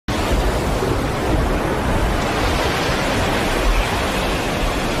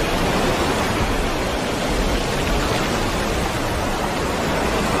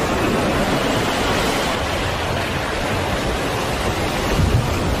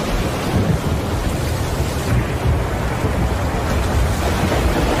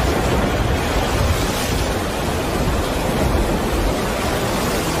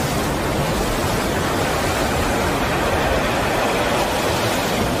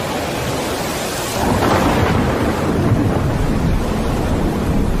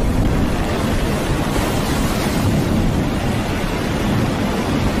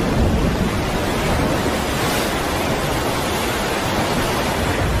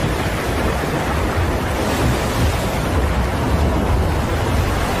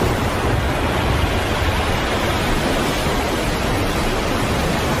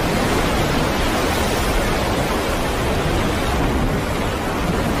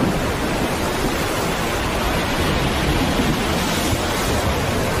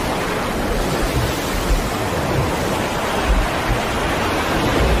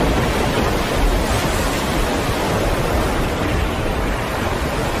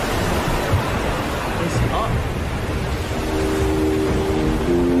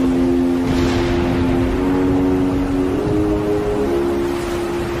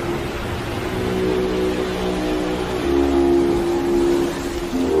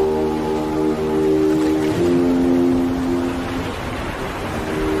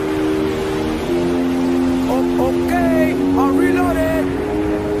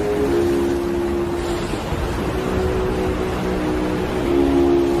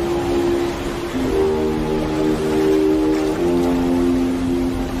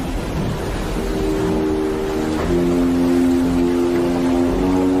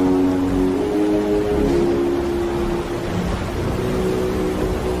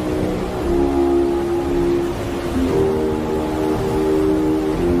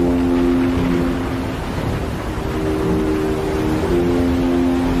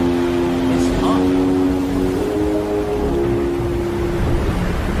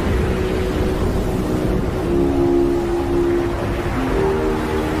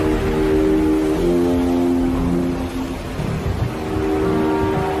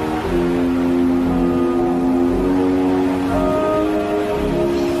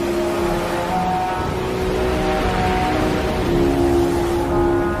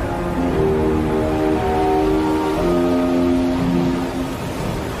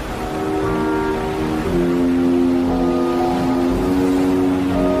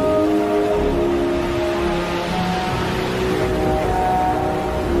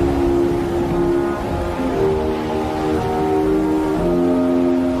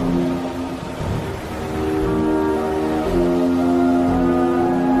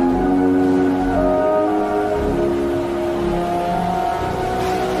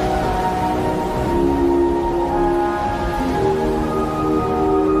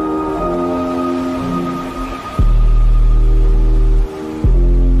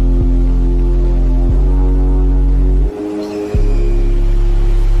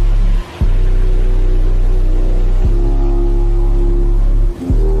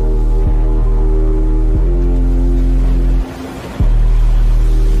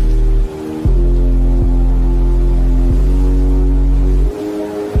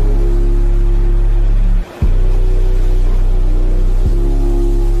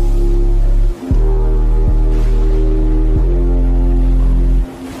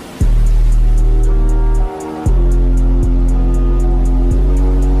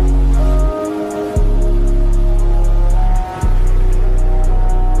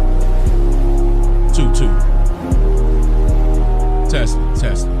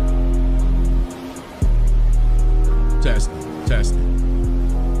Testing, testing.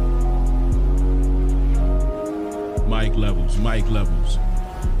 Mic levels, mic levels.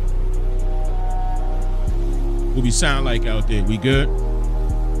 What we sound like out there? We good?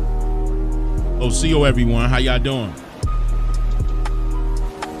 OCO everyone, how y'all doing?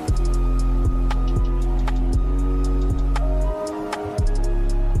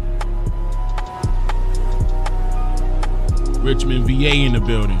 Richmond, VA in the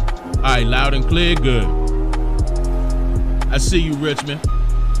building. All right, loud and clear, good. I see you, Richmond.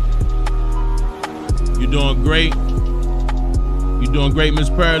 You doing great. You doing great, Miss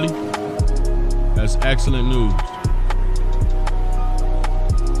Pearly. That's excellent news.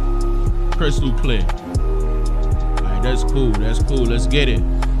 Crystal clear. All right, that's cool, that's cool. Let's get it.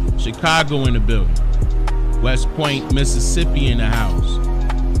 Chicago in the building. West Point, Mississippi in the house.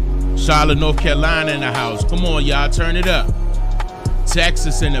 Charlotte, North Carolina in the house. Come on, y'all, turn it up.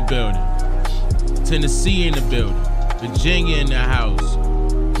 Texas in the building. Tennessee in the building. Virginia in the house.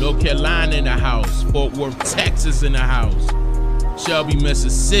 North Carolina in the house. Fort Worth, Texas in the house. Shelby,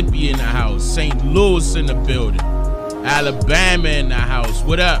 Mississippi in the house. St. Louis in the building. Alabama in the house.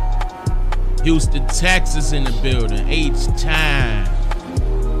 What up? Houston, Texas in the building. H-Time.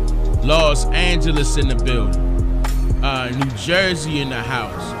 Los Angeles in the building. New Jersey in the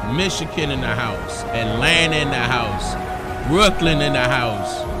house. Michigan in the house. Atlanta in the house. Brooklyn in the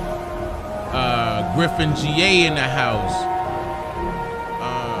house. Griffin, GA in the house.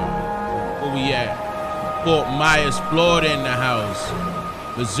 Where we at? Fort Myers, Florida in the house.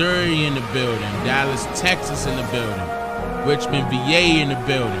 Missouri in the building. Dallas, Texas in the building. Richmond, VA in the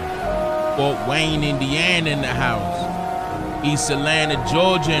building. Fort Wayne, Indiana in the house. East Atlanta,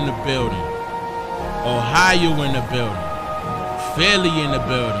 Georgia in the building. Ohio in the building. Philly in the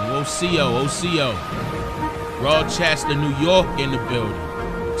building. OCO, OCO. Rochester, New York in the building.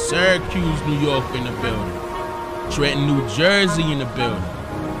 Syracuse, New York in the building. Trenton, New Jersey in the building.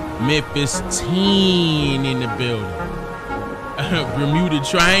 Memphis Teen in the building. Bermuda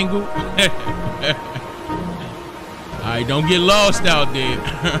Triangle. All right, don't get lost out there.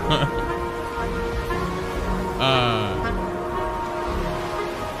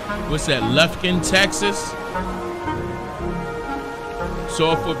 What's that? Lufkin, Texas.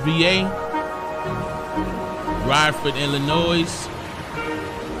 Suffolk, VA. Radford, Illinois.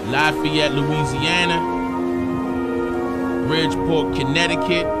 Lafayette, Louisiana. Bridgeport,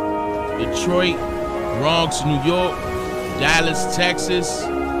 Connecticut. Detroit. Bronx, New York. Dallas, Texas.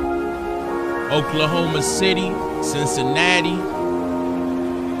 Oklahoma City. Cincinnati.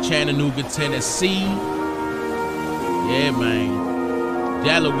 Chattanooga, Tennessee. Yeah, man.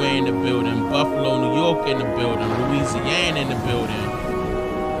 Delaware in the building. Buffalo, New York in the building. Louisiana in the building.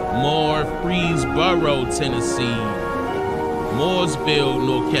 Moore, Freesboro, Tennessee. Mooresville,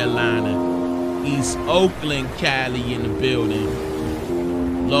 North Carolina. East Oakland, Cali in the building.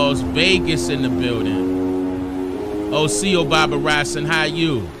 Las Vegas in the building. OCO, Barbara Ryson, how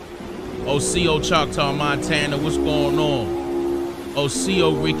you? OCO, Choctaw, Montana, what's going on?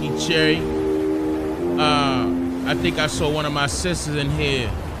 OCO, Ricky Cherry. I think I saw one of my sisters in here.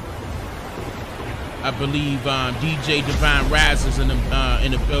 I believe DJ Divine Raz is in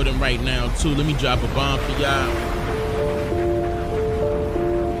the building right now too. Let me drop a bomb for y'all.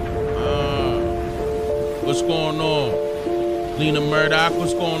 What's going on? Lena Murdoch,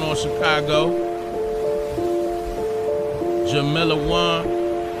 what's going on, Chicago? Jamila Wan,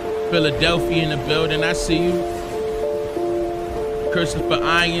 Philadelphia in the building, I see you. Christopher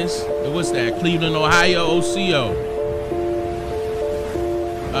Irons, what's that? Cleveland, Ohio, OCO.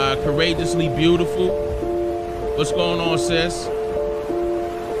 Courageously Beautiful. What's going on, sis?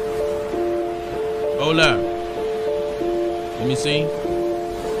 Hold up. Let me see.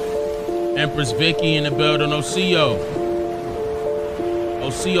 Empress Vicky in the building, OCO.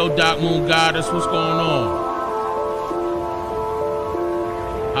 OCO, Doc Moon Goddess, what's going on?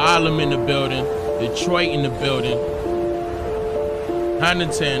 Harlem in the building. Detroit in the building.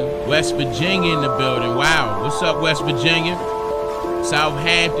 Huntington, West Virginia in the building. Wow, what's up, West Virginia?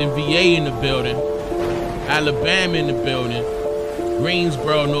 Southampton, VA in the building. Alabama in the building.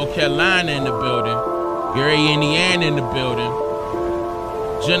 Greensboro, North Carolina in the building. Gary, Indiana in the building.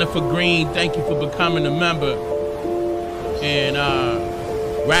 Jennifer Green, thank you for becoming a member. And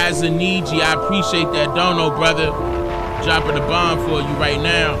Raza Niji, I appreciate that dono, brother. Dropping the bomb for you right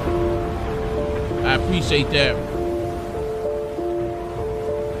now. I appreciate that.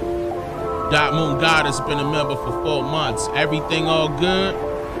 Dot Moon God has been a member for 4 months. Everything all good?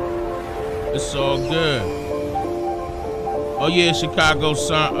 It's all good. Oh yeah, Chicago,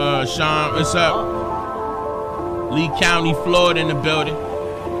 Sean, what's up? Lee County, Florida in the building.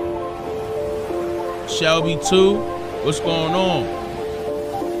 Shelby too. What's going on?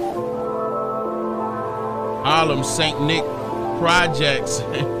 Harlem St. Nick Projects.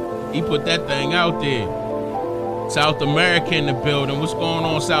 He put that thing out there. South America in the building. What's going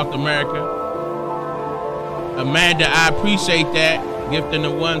on, South America? Amanda, I appreciate that. Gifting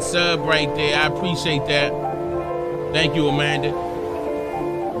the 1 sub right there. I appreciate that. Thank you, Amanda.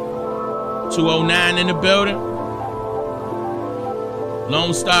 209 in the building.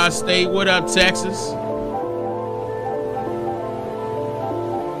 Lone Star State, what up, Texas?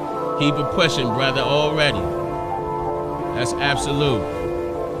 Keep it pushing, brother, already. That's absolute.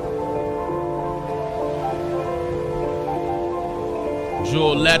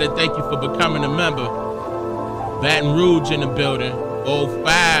 Jewel Letter, thank you for becoming a member. Baton Rouge in the building.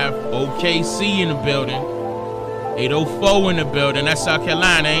 05, OKC in the building. 804 in the building. That's South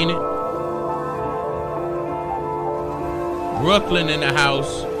Carolina, ain't it? Brooklyn in the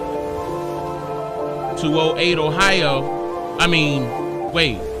house. 208 Ohio. I mean,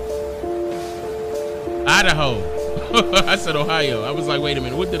 wait. Idaho. I said Ohio. I was like, wait a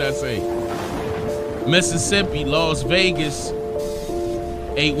minute, what did I say? Mississippi, Las Vegas.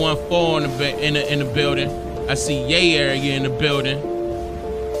 814 in the building. I see Yay area in the building.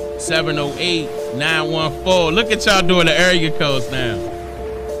 708 914. Look at y'all doing the area codes now.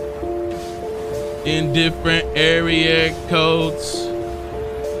 In different area codes.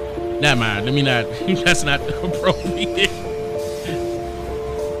 Never mind. Let me not. That's not appropriate.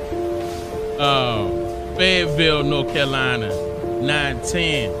 Fayetteville, North Carolina.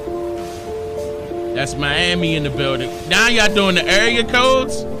 910. That's Miami in the building. Now y'all doing the area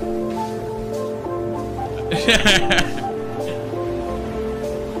codes?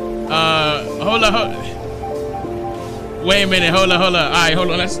 Hold on. Wait a minute. Hold on. All right,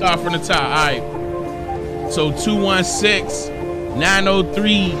 hold on. Let's start from the top. All right. So 216,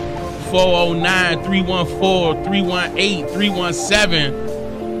 903, 409, 314, 318,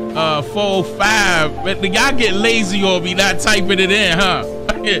 317, 405. But y'all get lazy on me not typing it in, huh?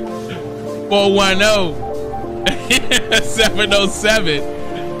 410,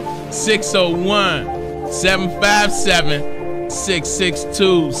 707, 601, 757,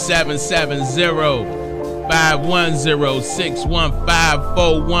 662, 770, 510, 615,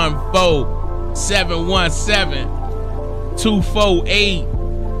 414, 717, 248,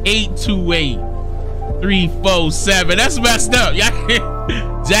 828, 347. That's messed up.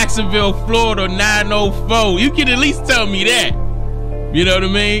 Jacksonville, Florida, 904. You can at least tell me that. You know what I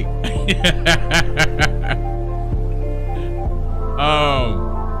mean?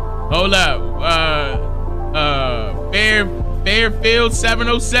 Hold up. Fairfield,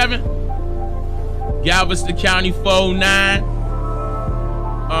 707. Galveston County, 409.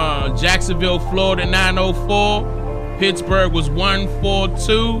 Jacksonville, Florida, 904. Pittsburgh was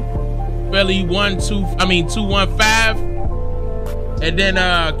 142. Philly, 215. And then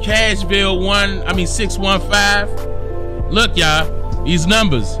Cashville, 615. Look, y'all, these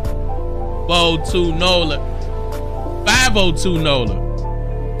numbers. 402 NOLA. 502 NOLA.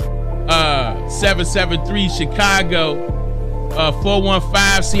 773 Chicago.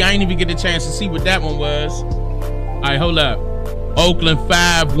 415. See, I ain't even get a chance to see what that one was. All right, hold up. Oakland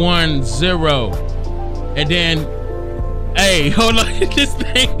 510. And then, hey, hold on. This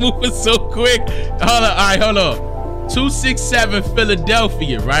thing moving so quick. Hold on. All right, hold on. 267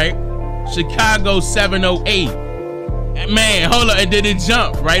 Philadelphia, right? Chicago 708. And man, hold on. And then it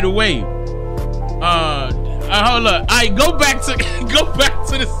jumped right away. Hold on. All right, go back to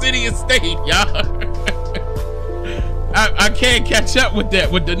the city and state, y'all. I can't catch up with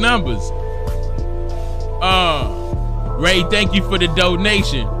that, with the numbers. Ray, thank you for the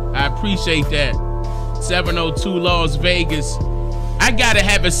donation. I appreciate that. 702 Las Vegas. I gotta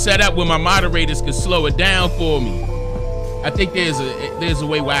have it set up where my moderators can slow it down for me. I think there's a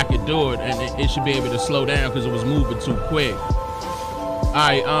way where I could do it, and it should be able to slow down because it was moving too quick. All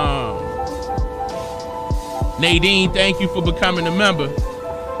right, Nadine, thank you for becoming a member.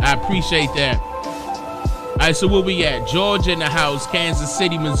 I appreciate that. All right, so where we at? Georgia in the house, Kansas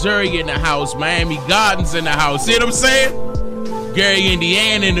City, Missouri in the house, Miami Gardens in the house. See what I'm saying? Gary,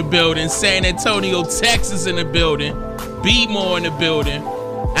 Indiana in the building, San Antonio, Texas in the building, Beatmore in the building,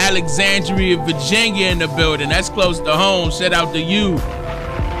 Alexandria, Virginia in the building. That's close to home. Shout out to you.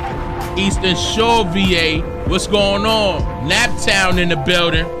 Eastern Shore, VA. What's going on? Naptown in the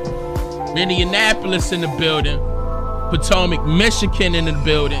building. Minneapolis in the building. Potomac, Michigan in the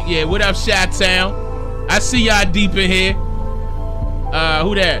building. Yeah, what up, Chi-Town? I see y'all deep in here.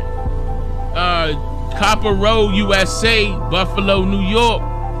 Who that? Copper Road, USA. Buffalo, New York.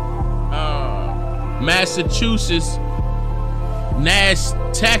 Massachusetts. Nash,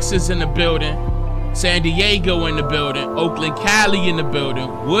 Texas in the building. San Diego in the building, Oakland, Cali in the building,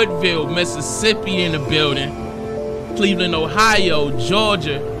 Woodville, Mississippi in the building, Cleveland, Ohio,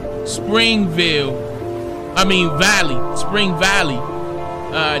 Georgia, Spring Valley,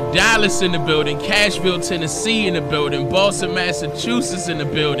 Dallas in the building, Cashville, Tennessee in the building, Boston, Massachusetts in the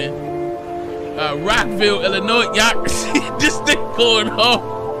building, Rockville, Illinois, y'all see this thing going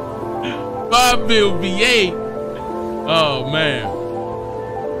on, Bonneville, VA. Oh man,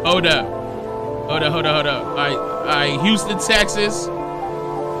 hold up. All right, Houston, Texas,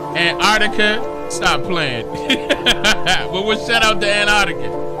 Antarctica, stop playing. But we'll shout out to Antarctica.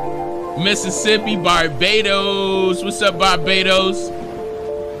 Mississippi, Barbados, what's up Barbados?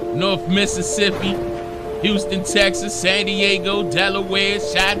 North Mississippi, Houston, Texas, San Diego, Delaware,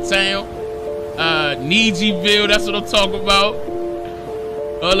 Chi-Town, Nijiville, that's what I'm talking about.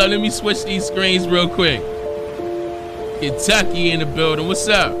 Hold on, let me switch these screens real quick. Kentucky in the building, what's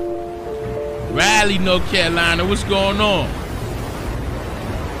up? Raleigh, North Carolina, what's going on?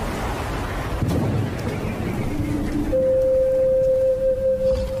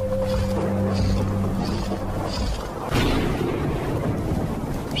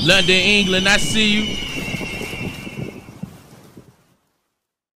 London, England, I see you.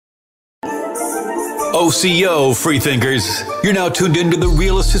 OCO, freethinkers. You're now tuned into the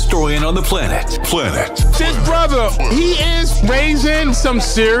realest historian on the planet. This brother, he is raising some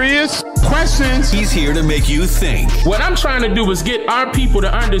serious questions. He's here to make you think. What I'm trying to do is get our people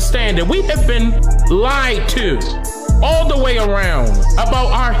to understand that we have been lied to all the way around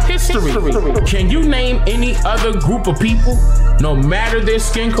about our history. Can you name any other group of people, no matter their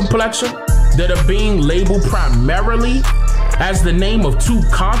skin complexion, that are being labeled primarily as the name of two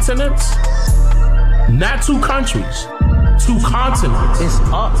continents? Not two countries, two continents. It's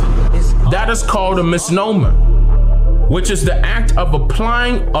up. That is called a misnomer, which is the act of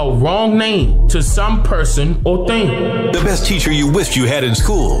applying a wrong name to some person or thing. The best teacher you wished you had in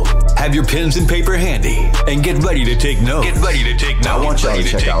school. Have your pens and paper handy and get ready to take notes. I want y'all to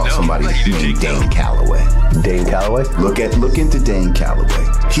check out somebody named Dane Calloway. Dane Calloway? Look into Dane Calloway.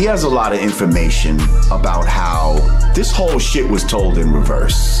 He has a lot of information about how this whole shit was told in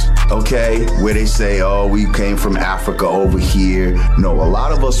reverse. Okay? Where they say, oh, we came from Africa over here. No, a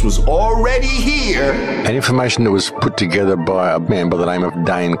lot of us was already here. And information that was put together by a man by the name of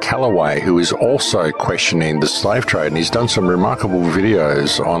Dane Calloway, who is also questioning the slave trade. And he's done some remarkable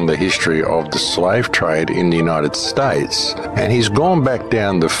videos on the history of the slave trade in the United States. And he's gone back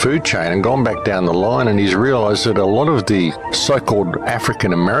down the food chain and gone back down the line, and he's realized that a lot of the so-called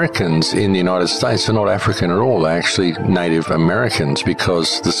African Americans in the United States are not African at all. They're actually Native Americans,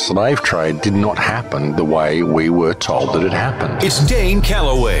 because the slave trade did not happen the way we were told that it happened. It's Dane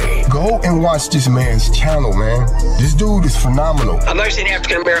Calloway. Go and watch this man's channel, man. This dude is phenomenal. I'm not saying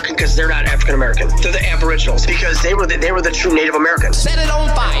African American because they're not African American. They're the Aboriginals, because they were the true Native Americans. Set it on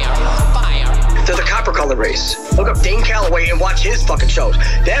fire. They're the copper colored race. Look up Dane Calloway and watch his fucking shows.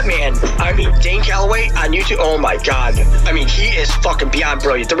 That man, Dane Calloway on YouTube, oh my God. He is fucking beyond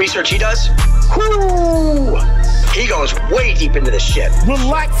brilliant. The research he does, whoo, he goes way deep into this shit.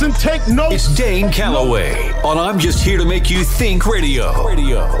 Relax and take notes. It's Dane Calloway on I'm Just Here to Make You Think Radio. Turn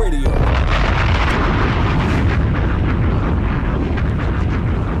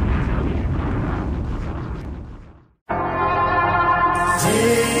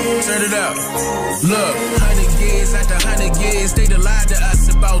it up. Look, 100 years after 100 years, they lied to us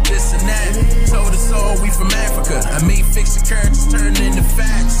about this and that. Told us all we from Africa. Fiction characters turned into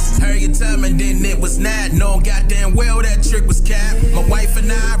facts. Heard you tell me then it was not. No goddamn well that trick was capped. My wife and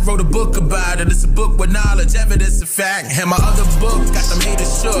I wrote a book about it. It's a book with knowledge, evidence, and fact. And my other book got them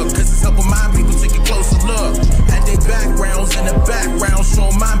haters shook, cause it's helping my people take a closer look at their backgrounds in the background,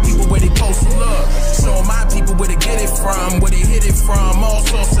 showing my people where they supposed to look, showing my people where they get it from, where they hit it from, all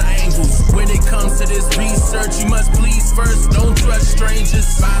sorts of angles. When it comes to this research, you must please first, don't trust strangers.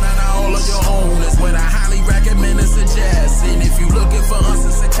 Find out all of your own is what I highly recommend and suggest. And if you looking for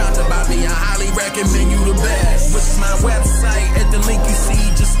answers and content about me, I highly recommend you the best. Which is my website at the link you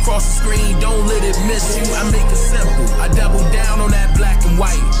see just across the screen. Don't let it miss you. I make it simple. I double down on that black and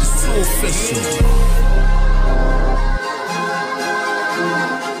white. It's too official.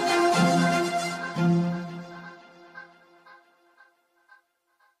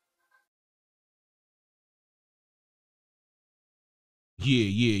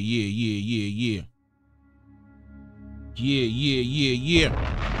 Yeah.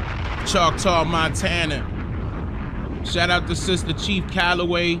 Choctaw, Montana. Shout out to Sister Chief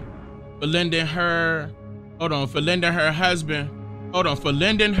Calloway for lending her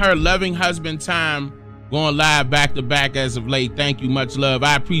loving husband time Going live back to back as of late. Thank you, much love.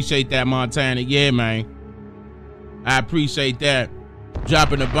 I appreciate that, Montana. Yeah, man. I appreciate that.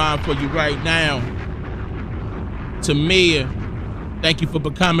 Dropping a bomb for you right now. Tamia, thank you for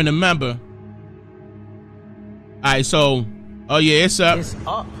becoming a member. All right, so, oh yeah, it's up. It's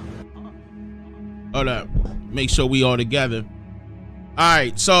up. Hold up. Make sure we all together. All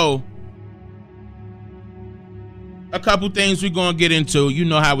right, so a couple things we're gonna get into. You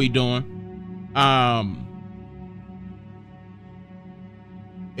know how we doing.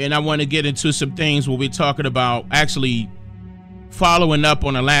 And I want to get into some things where we're talking about actually following up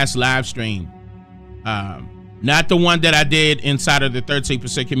on the last live stream. Not the one that I did inside of the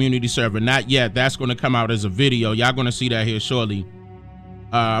 13% community server. Not yet. That's going to come out as a video. Y'all going to see that here shortly.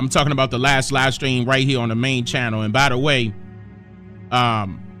 I'm talking about the last live stream right here on the main channel. And by the way,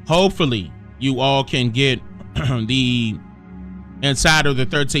 hopefully you all can get the inside of the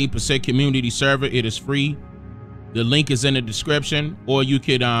 13% community server. It is free. The link is in the description, or you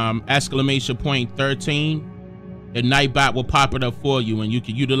could !13 and Nightbot will pop it up for you, and you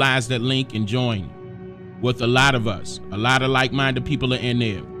can utilize that link and join with a lot of us. A lot of like-minded people are in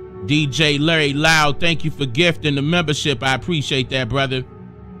there. DJ Larry Loud, thank you for gifting the membership. I appreciate that, brother.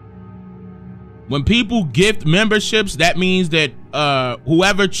 When people gift memberships, that means that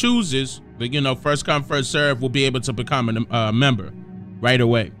whoever chooses, first come, first serve, will be able to become a member right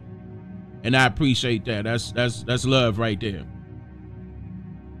away. And I appreciate that. That's love right there.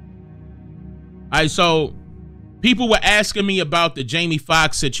 All right, so people were asking me about the Jamie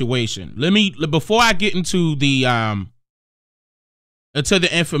Foxx situation. Before I get into the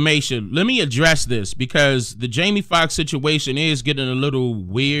information, let me address this, because the Jamie Foxx situation is getting a little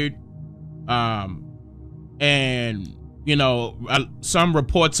weird. And some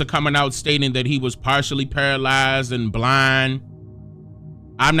reports are coming out stating that he was partially paralyzed and blind.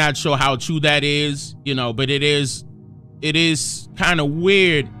 I'm not sure how true that is, but it is kind of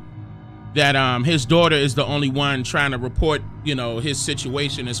weird that his daughter is the only one trying to report, his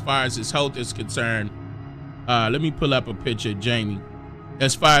situation as far as his health is concerned. Let me pull up a picture of Jamie.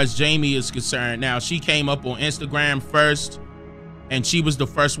 As far as Jamie is concerned, now she came up on Instagram first, and she was the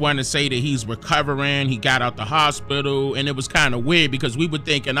first one to say that he's recovering. He got out the hospital, and it was kind of weird because we were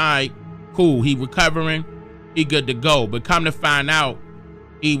thinking, all right, cool, he recovering, he good to go. But come to find out,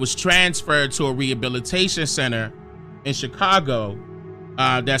 he was transferred to a rehabilitation center in Chicago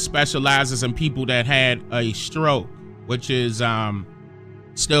that specializes in people that had a stroke, which is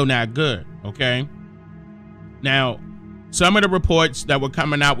still not good, okay? Now, some of the reports that were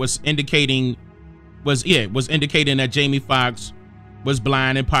coming out was indicating that Jamie Foxx was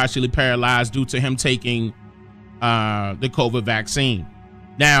blind and partially paralyzed due to him taking the COVID vaccine.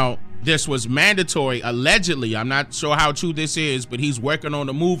 Now, this was mandatory, allegedly. I'm not sure how true this is, but he's working on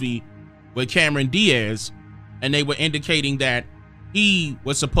a movie with Cameron Diaz, and they were indicating that he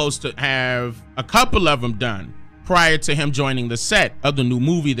was supposed to have a couple of them done prior to him joining the set of the new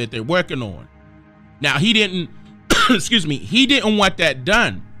movie that they're working on. Now, he didn't, he didn't want that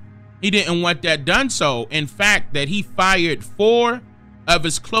done. He didn't want that done. So, in fact, that he fired 4 of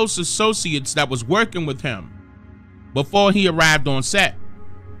his close associates that was working with him before he arrived on set.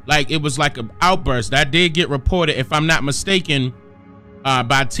 Like, it was like an outburst. That did get reported, if I'm not mistaken, by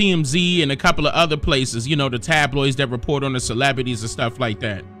TMZ and a couple of other places, the tabloids that report on the celebrities and stuff like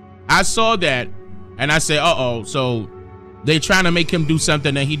that. I saw that and I said, uh-oh, so they're trying to make him do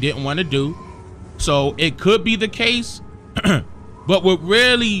something that he didn't want to do. So it could be the case. But what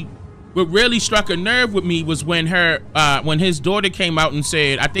really struck a nerve with me was when his daughter came out and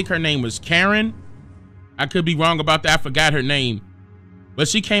said, I think her name was Karen. I could be wrong about that. I forgot her name. But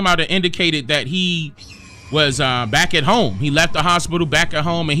she came out and indicated that he was back at home. He left the hospital back at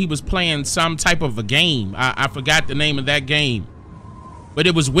home, and he was playing some type of a game. I forgot the name of that game. But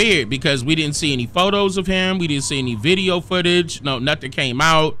it was weird because we didn't see any photos of him. We didn't see any video footage. No, nothing came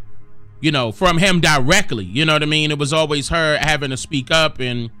out, from him directly. You know what I mean? It was always her having to speak up,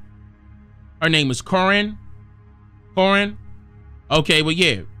 and her name was Corin. Okay, well,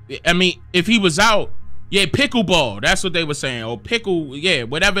 yeah. I mean, if he was out, yeah, pickleball. That's what they were saying. Or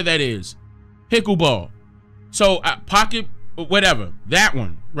whatever that is. Pickleball. So, pocket, whatever. That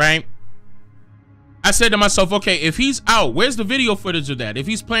one, right? I said to myself, okay, if he's out, where's the video footage of that? If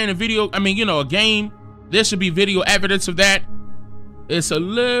he's playing a video, a game, there should be video evidence of that. It's a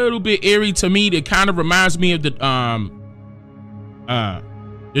little bit eerie to me. It kind of reminds me of the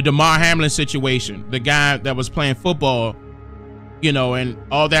Damar Hamlin situation. The guy that was playing football, and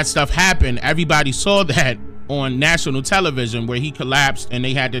all that stuff happened. Everybody saw that on national television where he collapsed and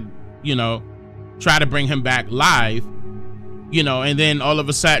they had to, try to bring him back live, and then all of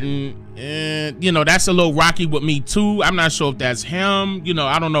a sudden And, you know, that's a little rocky with me too. I'm not sure if that's him. You know,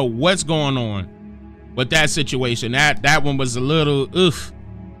 I don't know what's going on with that situation. That one was a little,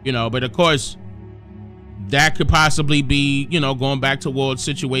 you know, but of course, that could possibly be, you know, going back towards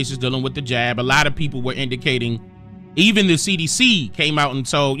situations dealing with the jab. A lot of people were indicating, even the CDC came out and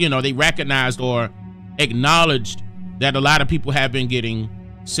told, you know, they recognized or acknowledged that a lot of people have been getting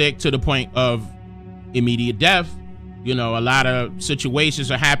sick to the point of immediate death. You know, a lot of situations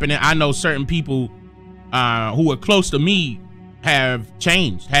are happening. I know certain people who are close to me have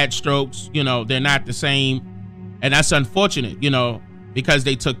changed, had strokes. You know, they're not the same. And that's unfortunate, you know, because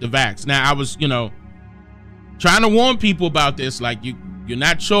they took the vax. Now, I was, you know, trying to warn people about this. Like, you're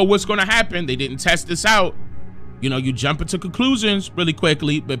not sure what's going to happen. They didn't test this out. You know, you jump into conclusions really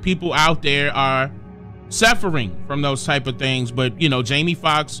quickly, but people out there are suffering from those type of things. But, you know, Jamie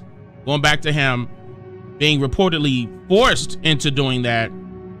Foxx, going back to him, being reportedly forced into doing that,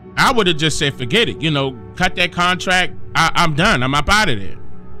 I would have just said, forget it. You know, cut that contract. I'm done. I'm up out of there.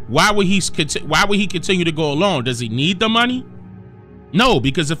 Why would he continue to go along? Does he need the money? No,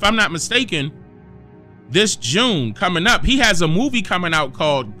 because if I'm not mistaken, this June coming up, he has a movie coming out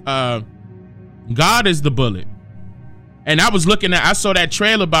called God is the Bullet. And I saw that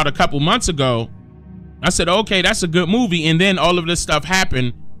trailer about a couple months ago. I said, okay, that's a good movie. And then all of this stuff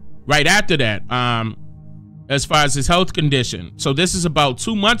happened right after that. As far as his health condition. So this is about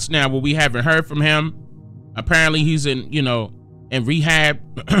 2 months now where we haven't heard from him. Apparently he's in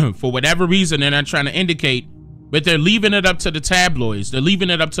rehab for whatever reason. They're not trying to indicate, but they're leaving it up to the tabloids. They're leaving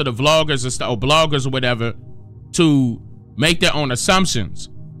it up to the vloggers or bloggers or whatever to make their own assumptions.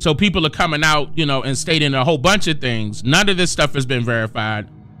 So people are coming out, you know, and stating a whole bunch of things. None of this stuff has been verified,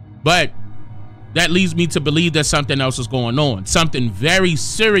 but that leads me to believe that something else is going on. Something very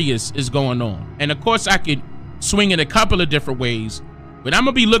serious is going on. And of course I could swing in a couple of different ways, but I'm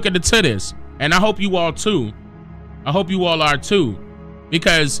gonna be looking into this, and I hope you all too. I hope you all are too,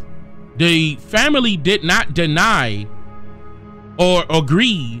 because the family did not deny or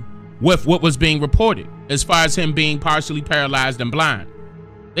agree with what was being reported as far as him being partially paralyzed and blind.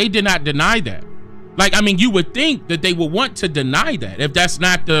 They did not deny that. Like, I mean, you would think that they would want to deny that if that's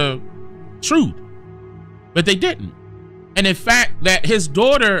not the truth, but they didn't. And in fact, that his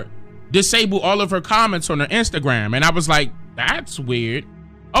daughter disabled all of her comments on her Instagram, and I was like, that's weird.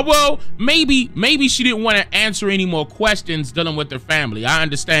 Oh, well, maybe she didn't want to answer any more questions dealing with their family. I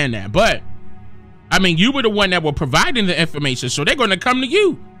understand that, but I mean, you were the one that were providing the information, so they're going to come to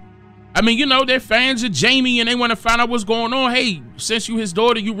you. I mean, you know, they're fans of Jamie and they want to find out what's going on. Hey, since you his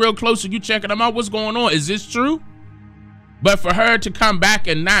daughter, you real close, so you checking them out. What's going on? Is this true? But for her to come back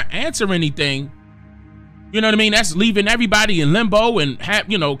and not answer anything, you know what I mean? That's leaving everybody in limbo and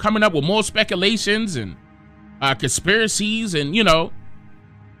you know, coming up with more speculations and conspiracies and, you know,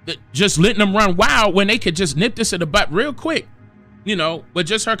 just letting them run wild when they could just nip this in the butt real quick, you know. But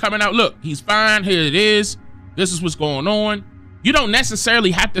just her coming out, look, he's fine, here it is, this is what's going on. You don't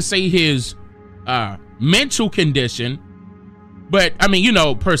necessarily have to say his mental condition, but I mean, you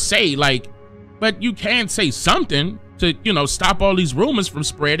know, per se, like, but you can say something to, you know, stop all these rumors from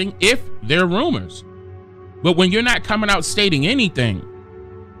spreading if they're rumors. But when you're not coming out stating anything,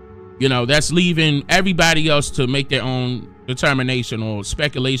 you know, that's leaving everybody else to make their own determination or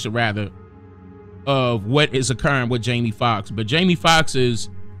speculation rather of what is occurring with Jamie Foxx. But Jamie Foxx's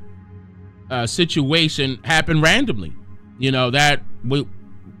situation happened randomly. You know, that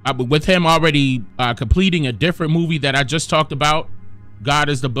with him already completing a different movie that I just talked about, God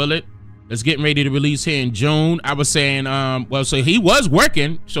is the Bullet, is getting ready to release here in June. I was saying, well, so he was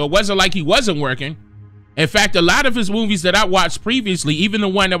working, so it wasn't like he wasn't working. In fact, a lot of his movies that I watched previously, even the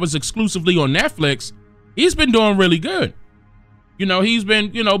one that was exclusively on Netflix, he's been doing really good. You know, he's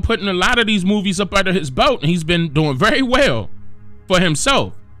been, you know, putting a lot of these movies up under his belt, and he's been doing very well for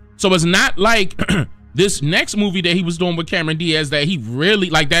himself. So it's not like this next movie that he was doing with Cameron Diaz that he really,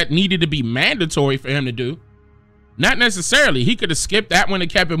 like, that needed to be mandatory for him to do. Not necessarily. He could have skipped that one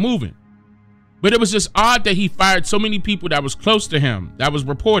and kept it moving. But it was just odd that he fired so many people that was close to him, that was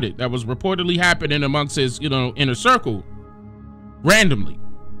reportedly happening amongst his, you know, inner circle, randomly.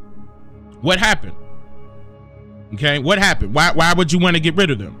 What happened? Okay, what happened? Why would you want to get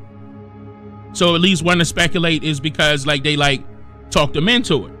rid of them? So at least one to speculate is because, like, they, like, talked him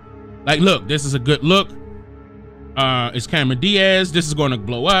into it. Like, look, this is a good look. It's Cameron Diaz. This is going to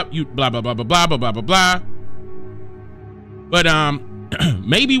blow up. You blah, blah, blah, blah, blah, blah, blah, blah, blah. But,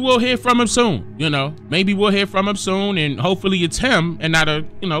 maybe we'll hear from him soon, you know. Maybe we'll hear from him soon, and hopefully it's him and not a,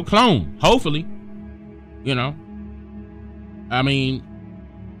 you know, clone. Hopefully, you know. I mean,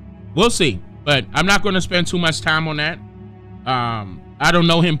 we'll see. But I'm not going to spend too much time on that. I don't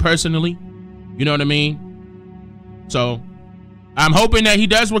know him personally. You know what I mean? So I'm hoping that he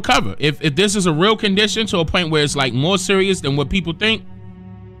does recover. If this is a real condition to a point where it's like more serious than what people think,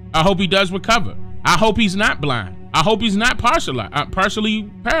 I hope he does recover. I hope he's not blind. I hope he's not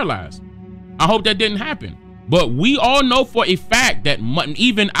partially paralyzed. I hope that didn't happen. But we all know for a fact that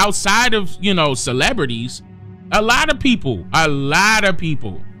even outside of, you know, celebrities, a lot of people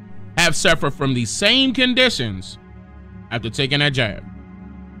have suffered from these same conditions after taking that jab.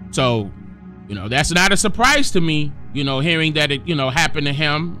 So, you know, that's not a surprise to me, you know, hearing that it, you know, happened to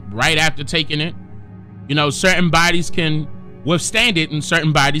him right after taking it. You know, certain bodies can withstand it and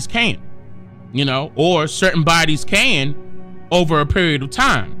certain bodies can't, you know, or certain bodies can over a period of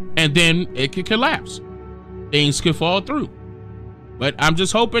time and then it could collapse. Things could fall through. But I'm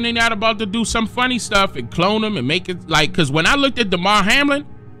just hoping they're not about to do some funny stuff and clone him and make it like, because when I looked at Damar Hamlin,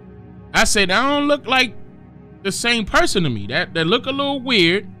 I said, I don't look like the same person to me. That look a little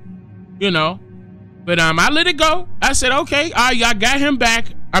weird, you know. But I let it go. I said, okay, all right, y'all got him back.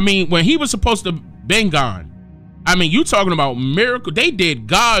 I mean, when he was supposed to been gone, I mean, you talking about miracle. They did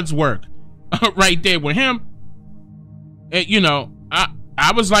God's work right there with him. And, you know,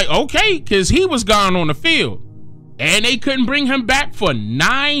 I was like, okay, because he was gone on the field. And they couldn't bring him back for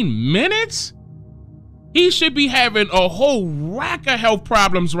 9 minutes? He should be having a whole rack of health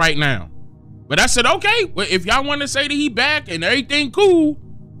problems right now. But I said, okay, well, if y'all want to say that he back and everything cool,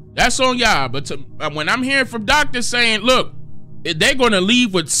 that's on y'all. But when I'm hearing from doctors saying, look, they're going to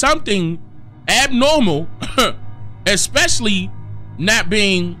leave with something abnormal, especially not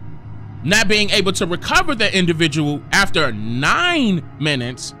being able to recover the individual after 9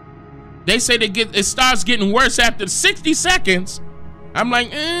 minutes. They say it starts getting worse after 60 seconds. I'm like,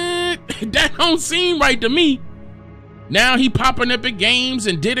 that don't seem right to me. Now he popping up at games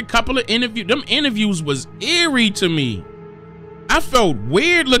and did a couple of interviews. Them interviews was eerie to me. I felt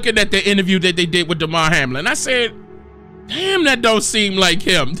weird looking at the interview that they did with Damar Hamlin. I said, damn, that don't seem like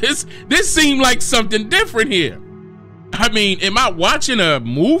him. This seemed like something different here. I mean, am I watching a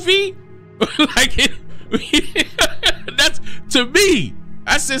movie? Like that's to me.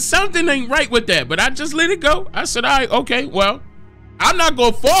 I said something ain't right with that, but I just let it go. I said, all right, okay, well, I'm not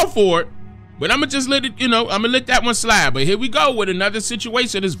gonna fall for it, but I'm gonna just let it, you know, I'm gonna let that one slide. But here we go with another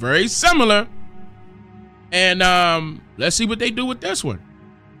situation that's very similar. And let's see what they do with this one.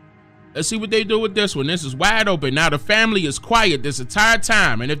 Let's see what they do with this one. This is wide open. Now the family is quiet this entire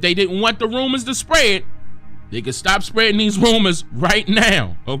time. And if they didn't want the rumors to spread, they could stop spreading these rumors right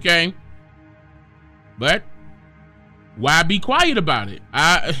now, okay? But why be quiet about it?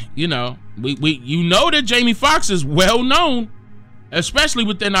 You know, you know that Jamie Foxx is well known, especially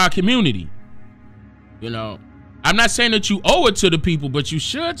within our community. You know, I'm not saying that you owe it to the people, but you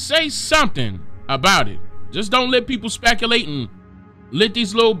should say something about it. Just don't let people speculate and let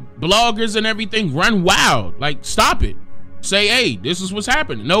these little bloggers and everything run wild. Like, stop it. Say, hey, this is what's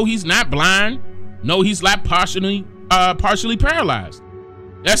happening. No, he's not blind. No, he's not partially paralyzed.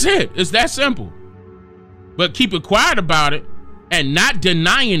 That's it. It's that simple. But keep it quiet about it and not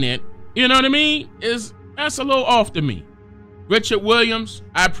denying it, you know what I mean? That's a little off to me. Richard Williams,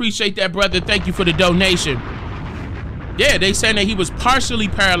 I appreciate that, brother. Thank you for the donation. Yeah, they saying that he was partially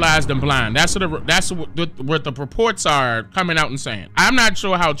paralyzed and blind. That's what the reports are coming out and saying. I'm not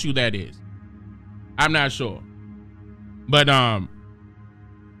sure how true that is. I'm not sure. But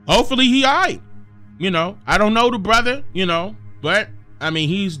hopefully he all right. You know, I don't know the brother, you know, but I mean,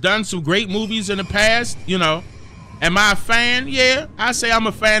 he's done some great movies in the past, you know. Am I a fan? Yeah, I say I'm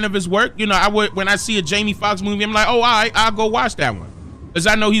a fan of his work. You know, when I see a Jamie Foxx movie, I'm like, oh, all right, I'll go watch that one. Because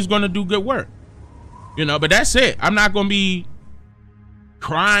I know he's going to do good work. You know, but that's it. I'm not going to be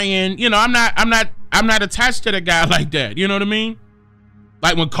crying. You know, I'm not attached to the guy like that. You know what I mean?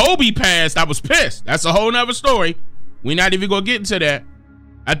 Like when Kobe passed, I was pissed. That's a whole nother story. We're not even going to get into that.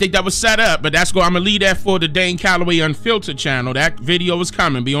 I think that was set up, but I'm gonna leave that for the Dane Calloway Unfiltered channel. That video is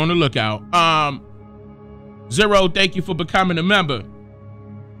coming. Be on the lookout. Zero, thank you for becoming a member.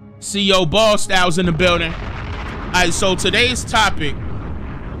 CEO Ball Styles in the building. All right, so today's topic,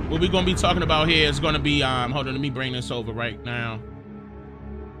 what we're gonna be talking about here is gonna be hold on, let me bring this over right now.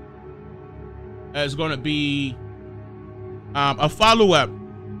 It's gonna be a follow-up.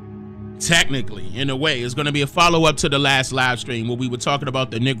 Technically, in a way, it's going to be a follow-up to the last live stream where we were talking about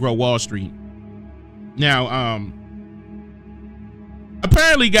the Negro Wall Street. Now,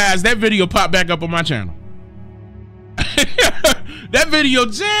 apparently, guys, that video popped back up on my channel. That video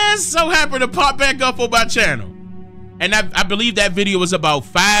just so happened to pop back up on my channel. And I believe that video was about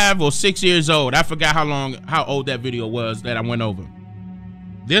 5 or 6 years old. I forgot how old that video was that I went over.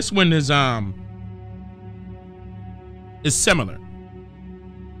 This one is similar.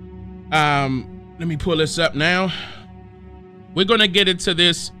 Let me pull this up now. We're gonna get into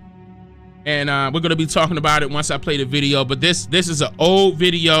this, and we're gonna be talking about it once I play the video. But this is an old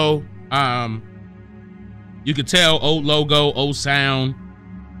video. You can tell, old logo, old sound.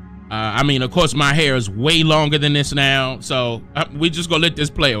 I mean, of course, my hair is way longer than this now, so we just gonna let this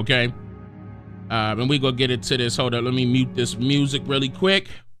play, okay? And we gonna get into this. Hold up, let me mute this music really quick.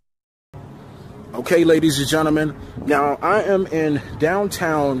 Okay, ladies and gentlemen, now I am in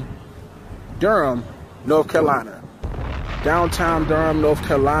downtown Durham, North Carolina. Downtown Durham, North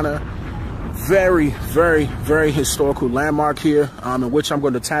Carolina. Very, very, very historical landmark here, in which I'm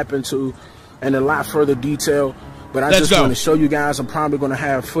going to tap into in a lot further detail. But I just want to show you guys, I'm probably going to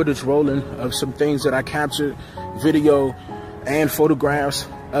have footage rolling of some things that I captured, video and photographs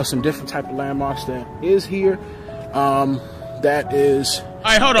of some different type of landmarks that is here. That is... All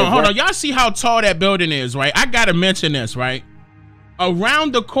right, hold on. Y'all see how tall that building is, right? I got to mention this, right?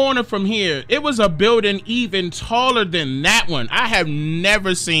 Around the corner from here, it was a building even taller than that one. I have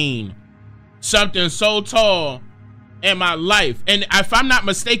never seen something so tall in my life. And if I'm not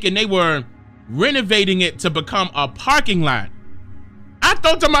mistaken, they were renovating it to become a parking lot. I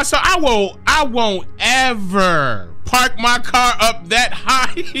thought to myself, I won't ever park my car up that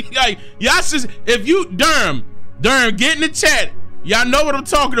high. Like, y'all, if you, Durham, get in the chat. Y'all know what I'm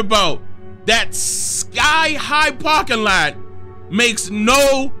talking about. That sky high parking lot makes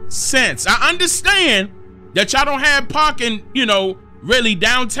no sense. I understand that y'all don't have parking, you know, really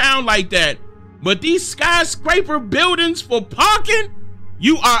downtown like that. But these skyscraper buildings for parking,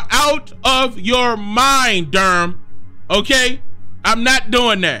 you are out of your mind, Durham. Okay? I'm not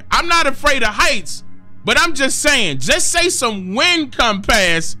doing that. I'm not afraid of heights, but I'm just saying, just say some wind come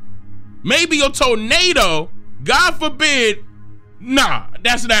past, maybe a tornado, God forbid. Nah,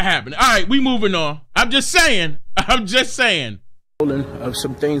 that's not happening. All right, we moving on. I'm just saying. Of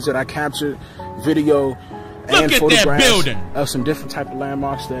some things that I captured, video and photographs of some different type of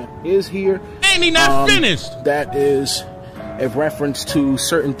landmarks that is here. Ain't he not finished? That is a reference to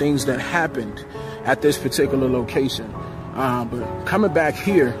certain things that happened at this particular location. But coming back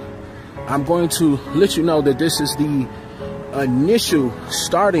here, I'm going to let you know that this is the initial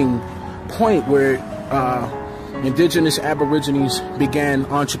starting point where Indigenous Aborigines began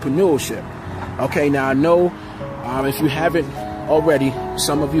entrepreneurship. Okay, now I know if you haven't already,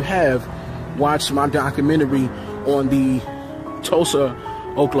 some of you have watched my documentary on the Tulsa,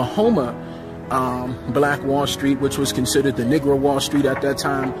 Oklahoma Black Wall Street, which was considered the Negro Wall Street at that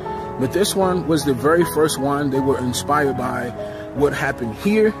time. But this one was the very first one. They were inspired by what happened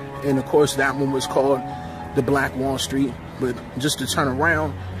here. And of course, that one was called the Black Wall Street. But just to turn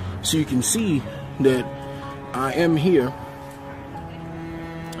around so you can see that I am here.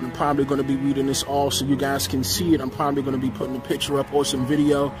 I'm probably going to be reading this off so you guys can see it. I'm probably going to be putting a picture up or some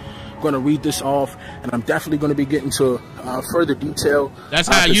video. I'm going to read this off, and I'm definitely going to be getting to further detail. That's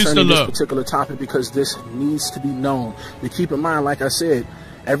how it used to look. This particular topic, because this needs to be known. But keep in mind, like I said,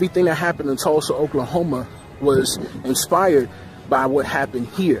 everything that happened in Tulsa, Oklahoma was inspired by what happened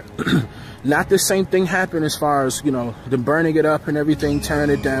here. Not the same thing happened as far as, you know, the burning it up and everything,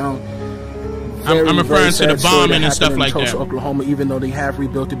 tearing it down. I'm referring to the bombing and stuff like that. Oklahoma, even though they have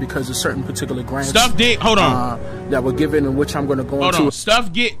rebuilt it because of certain particular grants. Stuff did, hold on. That were given, in which I'm going to go into.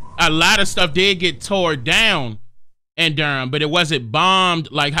 A lot of stuff did get tore down in Durham, but it wasn't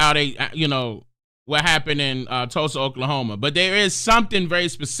bombed like how they, you know, what happened in Tulsa, Oklahoma. But there is something very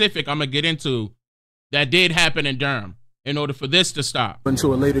specific I'm going to get into that did happen in Durham in order for this to stop.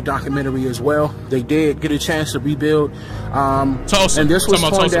 Into a later documentary as well. They did get a chance to rebuild. Tulsa. And this was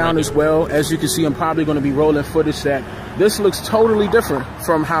torn down as well. As you can see, I'm probably going to be rolling footage that this looks totally different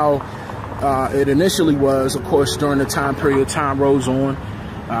from how it initially was, of course, during the time period. Time rolls on.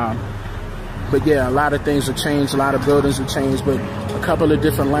 But yeah, a lot of things have changed. A lot of buildings have changed. But a couple of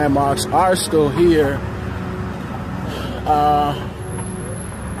different landmarks are still here. A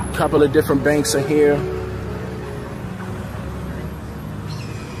couple of different banks are here.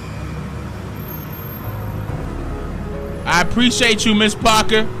 I appreciate you, Miss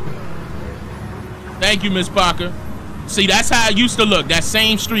Parker. Thank you, Miss Parker. See, that's how it used to look. That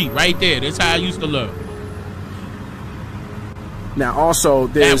same street right there. That's how it used to look. Now, also,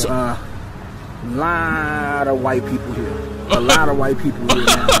 there's a lot of white people here. A lot of white people here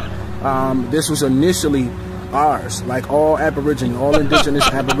now. This was initially ours, like all Aborigine, all Indigenous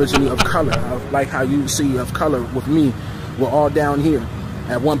Aborigine of color, like how you see of color with me. We're all down here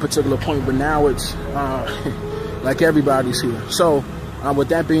at one particular point, but now it's like everybody's here. So With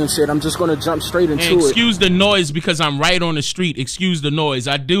that being said, I'm just going to jump straight into it. Excuse the noise because I'm right on the street. Excuse the noise.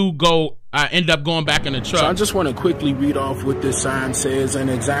 I end up going back in the truck. So I just want to quickly read off what this sign says and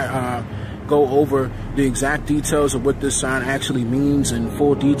go over the exact details of what this sign actually means in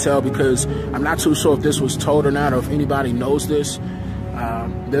full detail, because I'm not too sure if this was told or not, or if anybody knows this.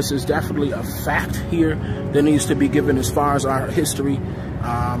 This is definitely a fact here that needs to be given as far as our history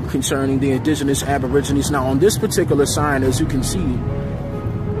concerning the indigenous aborigines. Now, on this particular sign, as you can see,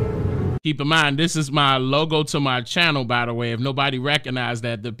 keep in mind, this is my logo to my channel, by the way. If nobody recognized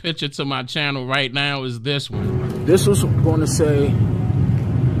that, the picture to my channel right now is this one. This was going to say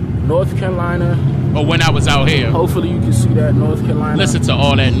North Carolina. Oh, when I was out here. Hopefully you can see that. North Carolina. Listen to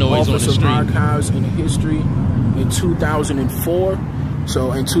all that noise Office on the street. of Archives and History in 2004.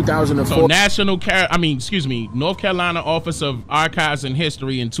 So in 2004. So North Carolina Office of Archives and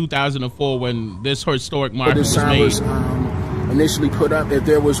History in 2004, when this historic marker was made. Initially put up. If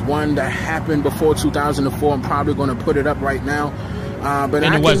there was one that happened before 2004, I'm probably going to put it up right now. But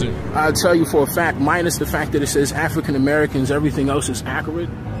I'll tell you for a fact, minus the fact that it says African Americans, everything else is accurate.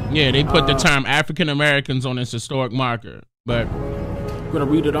 Yeah, they put the term African Americans on this historic marker. But I'm going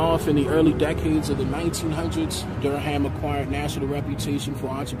to read it off. In the early decades of the 1900s, Durham acquired national reputation for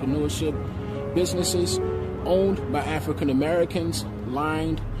entrepreneurship. Businesses owned by African Americans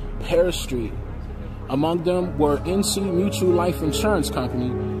lined Paris Street. Among them were NC Mutual Life Insurance Company,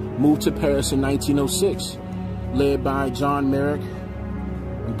 moved to Paris in 1906, led by John Merrick,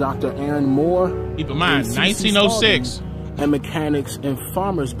 Dr. Aaron Moore. Keep in mind, 1906. And Mechanics and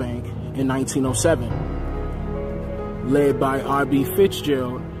Farmers Bank in 1907, led by R.B.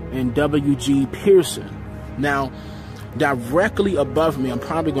 Fitzgerald and W.G. Pearson. Now, directly above me, I'm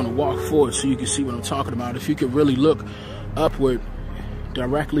probably going to walk forward so you can see what I'm talking about. If you could really look upward,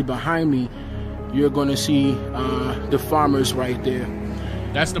 directly behind me, you're going to see the farmers right there.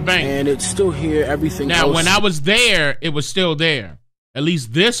 That's the bank. And it's still here. Everything else. Now, when I was there, it was still there. At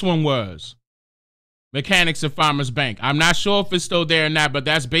least this one was. Mechanics and Farmers Bank. I'm not sure if it's still there or not, but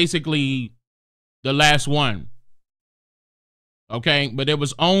that's basically the last one. Okay? But it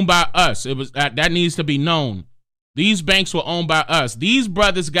was owned by us. It was that needs to be known. These banks were owned by us. These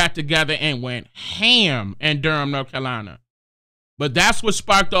brothers got together and went ham in Durham, North Carolina. But that's what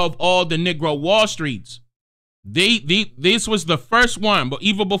sparked off all the Negro Wall Streets. This was the first one, but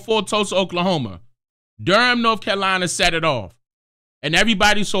even before Tulsa, Oklahoma. Durham, North Carolina set it off. And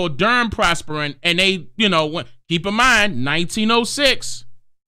everybody saw Durham prospering, and they, keep in mind, 1906.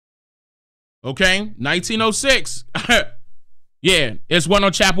 Okay? 1906. Yeah, it's one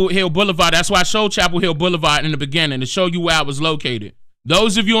on Chapel Hill Boulevard. That's why I showed Chapel Hill Boulevard in the beginning, to show you where I was located.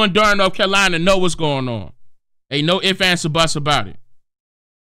 Those of you in Durham, North Carolina know what's going on. Ain't no ifs, ands, or buts about it.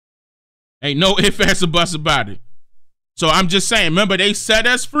 Ain't no ifs, ands, or buts about it. So I'm just saying, remember, they set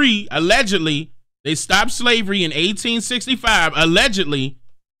us free, allegedly. They stopped slavery in 1865, allegedly,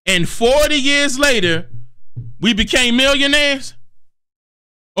 and 40 years later, we became millionaires?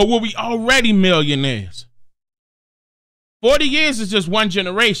 Or were we already millionaires? 40 years is just one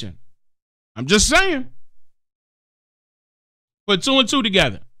generation. I'm just saying. Put two and two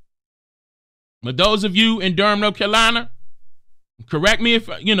together. But those of you in Durham, North Carolina, correct me if,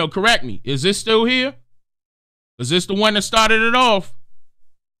 correct me. Is this still here? Is this the one that started it off?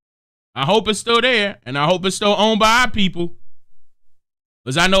 I hope it's still there, and I hope it's still owned by our people.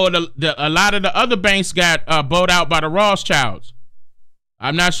 Because I know a lot of the other banks got bought out by the Rothschilds.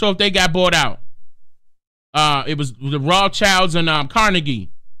 I'm not sure if they got bought out. It was the Rothschilds and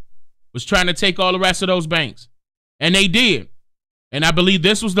Carnegie was trying to take all the rest of those banks. And they did. And I believe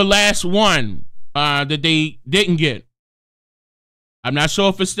this was the last one that they didn't get. I'm not sure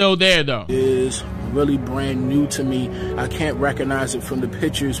if it's still there, though. It is really brand new to me. I can't recognize it from the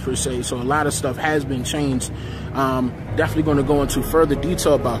pictures, per se. So a lot of stuff has been changed. Definitely going to go into further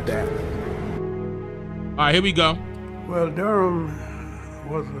detail about that. All right, here we go. Well, Durham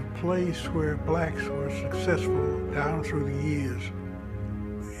was a place where blacks were successful down through the years.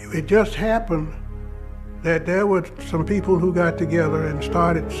 It just happened that there were some people who got together and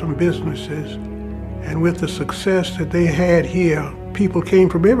started some businesses, and with the success that they had here, people came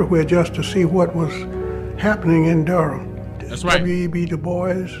from everywhere just to see what was happening in Durham. That's right. W.E.B. Du Bois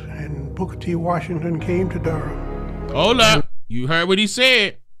and Booker T. Washington came to Durham. Hold up. You heard what he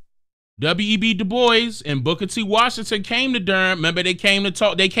said. W.E.B. Du Bois and Booker T. Washington came to Durham. Remember, they came to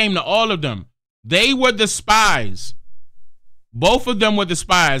talk. They came to all of them. They were the spies. Both of them were the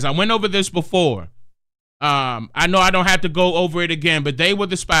spies. I went over this before. I know I don't have to go over it again, but they were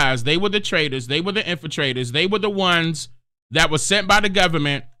the spies. They were the traitors. They were the infiltrators. They were the ones that were sent by the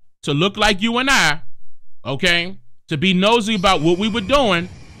government to look like you and I, okay, to be nosy about what we were doing.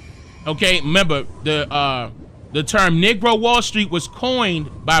 Okay, remember the term Negro Wall Street was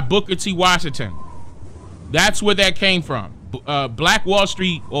coined by Booker T. Washington. That's where that came from. Black Wall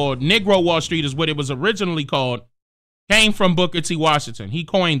Street, or Negro Wall Street is what it was originally called, came from Booker T. Washington. He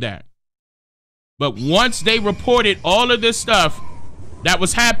coined that. But once they reported all of this stuff that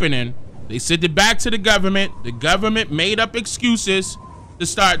was happening, they sent it back to the government. The government made up excuses to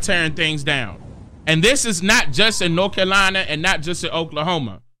start tearing things down. And this is not just in North Carolina and not just in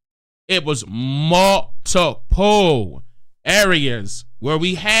Oklahoma. It was multiple areas where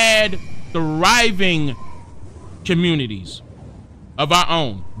we had thriving communities of our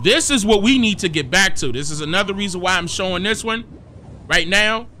own. This is what we need to get back to. This is another reason why I'm showing this one right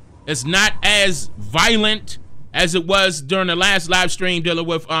now. It's not as violent as it was during the last live stream dealing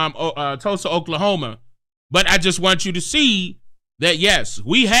with Tulsa, Oklahoma. But I just want you to see that, yes,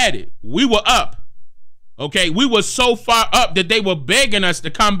 we had it. We were up. Okay, we were so far up that they were begging us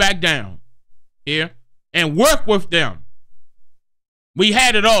to come back down here and work with them. We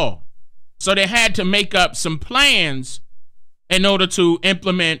had it all. So they had to make up some plans in order to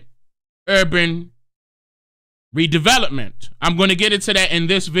implement urban redevelopment. I'm going to get into that in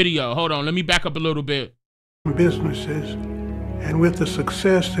this video. Hold on, let me back up a little bit. Businesses, and with the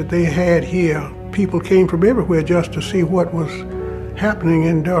success that they had here, people came from everywhere just to see what was happening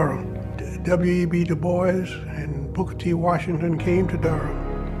in Durham. W.E.B. Du Bois and Booker T. Washington came to Durham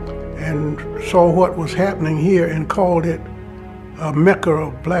and saw what was happening here and called it a mecca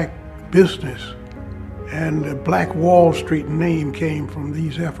of black business. And the Black Wall Street name came from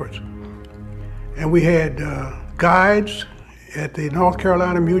these efforts. And we had guides at the North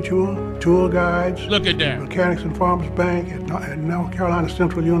Carolina Mutual, tour guides. Look at that. Mechanics and Farmers Bank at North Carolina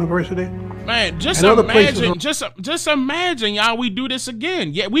Central University. Man, just imagine, just imagine, y'all, we do this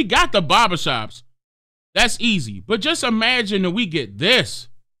again. Yeah, we got the barbershops. That's easy. But just imagine that we get this.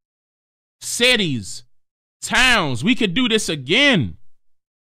 Cities, towns, we could do this again.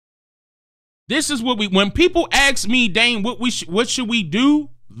 This is what when people ask me, Dane, what should we do?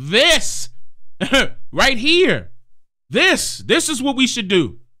 This right here. This is what we should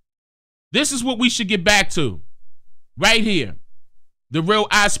do. This is what we should get back to right here. The Real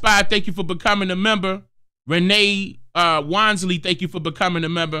I Spy, thank you for becoming a member. Renee Wansley, thank you for becoming a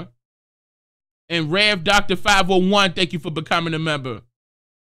member. And Rev Dr. 501, thank you for becoming a member.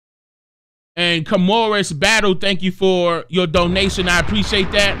 And Kamoris Battle, thank you for your donation. I appreciate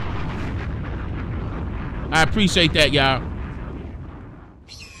that. I appreciate that, y'all.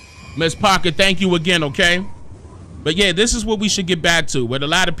 Miss Parker, thank you again, okay? But yeah, this is what we should get back to. What a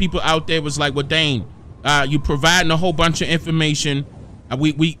lot of people out there was like, well, Dane, you providing a whole bunch of information.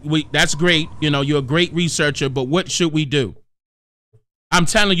 That's great. You know, you're a great researcher, but what should we do? I'm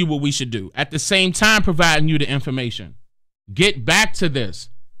telling you what we should do. At the same time, providing you the information. Get back to this,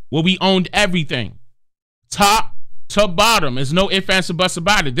 where we owned everything. Top to bottom. There's no ifs, ands, or buts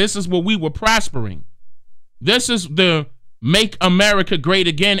about it. This is where we were prospering. This is the Make America Great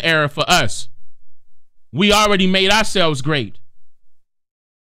Again era for us. We already made ourselves great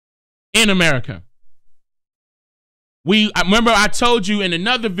in America. I remember I told you in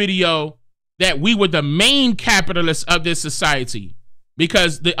another video that we were the main capitalists of this society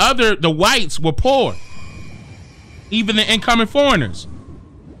because the whites were poor, even the incoming foreigners.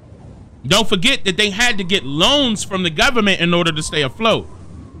 Don't forget that they had to get loans from the government in order to stay afloat,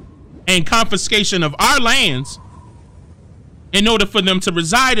 and confiscation of our lands in order for them to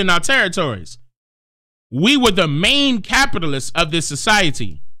reside in our territories. We were the main capitalists of this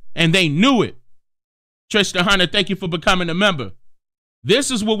society, and they knew it. Trista Hunter, thank you for becoming a member.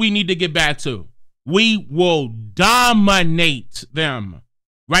 This is what we need to get back to. We will dominate them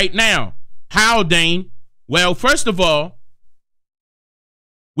right now. How, Dane? Well, first of all,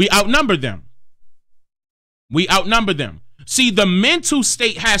 we outnumber them. We outnumber them. See, the mental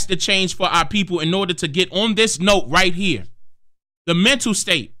state has to change for our people in order to get on this note right here. The mental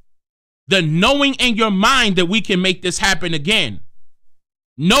state. The knowing in your mind that we can make this happen again.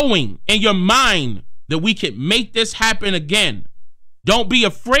 Knowing in your mind that we can make this happen again. Don't be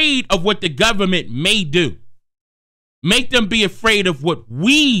afraid of what the government may do. Make them be afraid of what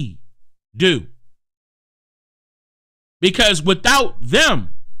we do. Because without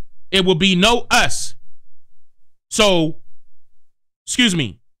them, it will be no us. So, excuse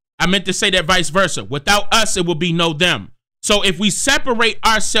me, I meant to say that vice versa. Without us, it will be no them. So if we separate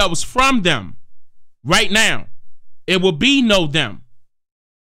ourselves from them right now, it will be no them.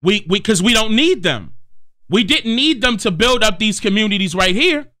 Because we don't need them. We didn't need them to build up these communities right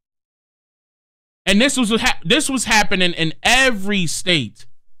here. And this was happening in every state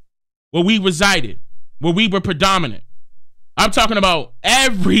where we resided. where we were predominant. I'm talking about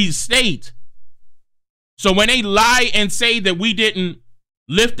every state. So when they lie and say that we didn't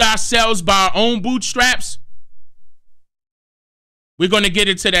lift ourselves by our own bootstraps, we're going to get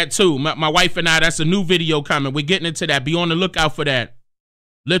into that too. My wife and I, that's a new video coming. We're getting into that. Be on the lookout for that.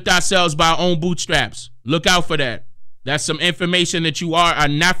 Lift ourselves by our own bootstraps. Look out for that. That's some information that you are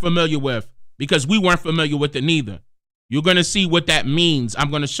not familiar with, because we weren't familiar with it neither. You're going to see what that means.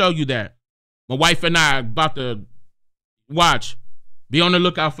 I'm going to show you that. My wife and I are about to watch. Be on the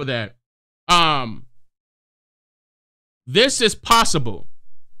lookout for that. This is possible.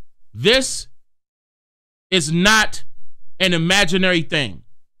 This is not an imaginary thing.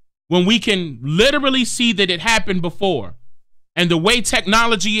 When we can literally see that it happened before, and the way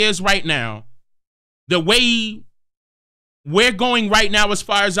technology is right now, the way we're going right now as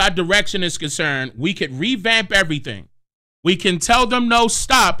far as our direction is concerned, we could revamp everything. We can tell them no,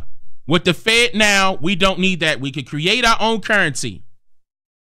 stop. With the Fed now, we don't need that. We could create our own currency.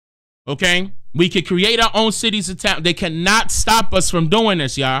 Okay? We could create our own cities and towns. They cannot stop us from doing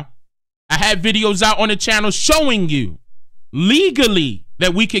this, y'all. I have videos out on the channel showing you legally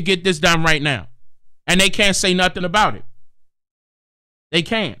that we could get this done right now. And they can't say nothing about it. They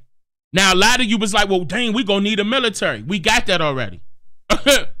can't. Now, a lot of you was like, well, dang, we gonna need a military. We got that already.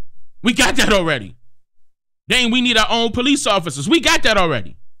 We got that already. Dang, we need our own police officers. We got that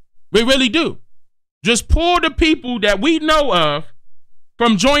already. We really do. Just pull the people that we know of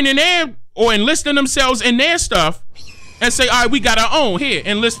from joining in or enlisting themselves in their stuff and say, all right, we got our own here,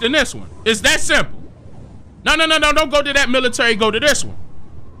 enlist in this one. It's that simple. No, don't go to that military, go to this one.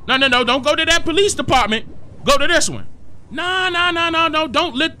 No, don't go to that police department, go to this one. No,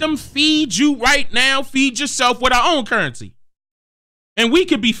 don't let them feed you right now. Feed yourself with our own currency. And we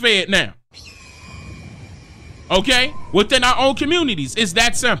could be fed now. Okay? Within our own communities. It's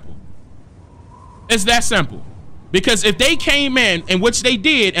that simple. It's that simple. Because if they came in, and which they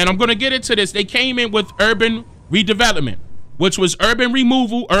did, and I'm going to get into this, they came in with urban redevelopment, which was urban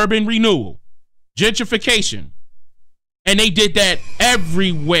removal, urban renewal, gentrification. And they did that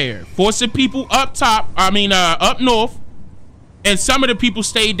everywhere, forcing people up north, and some of the people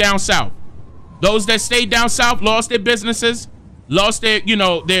stayed down south. Those that stayed down south lost their businesses, lost their,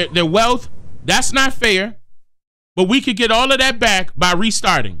 their wealth. That's not fair. But we could get all of that back by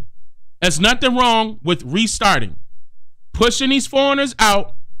restarting. There's nothing wrong with restarting. Pushing these foreigners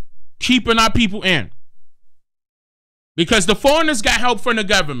out, keeping our people in. Because the foreigners got help from the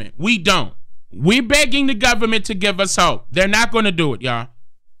government. We don't. We're begging the government to give us help. They're not going to do it, y'all.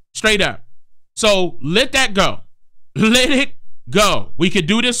 Straight up. So let that go. Let it go. We could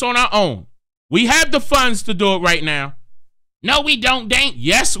do this on our own. We have the funds to do it right now. No, we don't, Dane.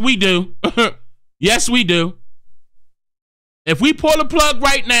 Yes, we do. Yes, we do. If we pull a plug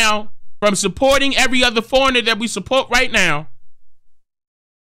right now from supporting every other foreigner that we support right now,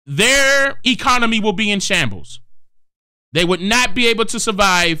 their economy will be in shambles. They would not be able to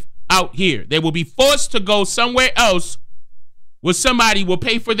survive out here. They will be forced to go somewhere else where somebody will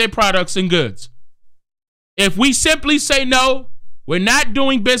pay for their products and goods. If we simply say, no, we're not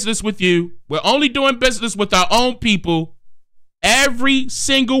doing business with you, we're only doing business with our own people, every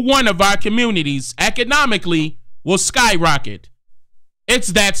single one of our communities economically will skyrocket. It's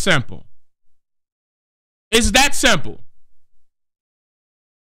that simple. It's that simple.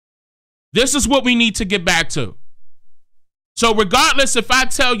 This is what we need to get back to. So regardless if I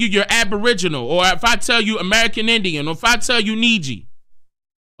tell you you're Aboriginal, or if I tell you American Indian, or if I tell you Niji,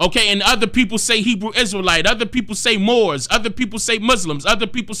 okay, and other people say Hebrew Israelite, other people say Moors, other people say Muslims, other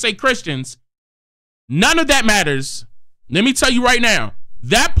people say Christians, none of that matters. Let me tell you right now,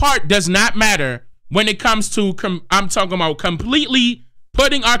 that part does not matter when it comes to, I'm talking about completely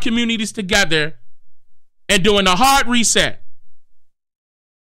putting our communities together and doing a hard reset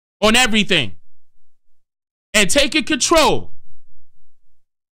on everything and taking control,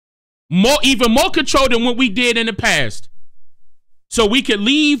 even more control than what we did in the past. So we could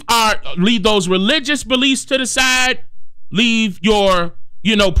leave those religious beliefs to the side, leave your,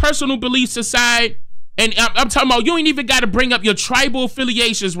 personal beliefs aside. And I'm talking about, you ain't even got to bring up your tribal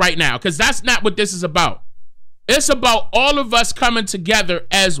affiliations right now, because that's not what this is about. It's about all of us coming together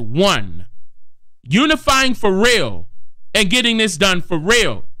as one, unifying for real, and getting this done for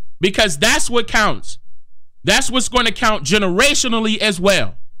real, because that's what counts. That's what's going to count generationally as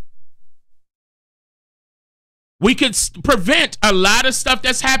well. We could prevent a lot of stuff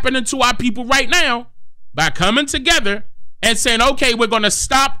that's happening to our people right now by coming together and saying, okay, we're going to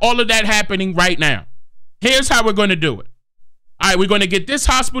stop all of that happening right now. Here's how we're going to do it. All right, we're going to get this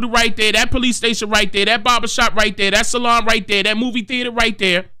hospital right there, that police station right there, that barbershop right there, that salon right there, that movie theater right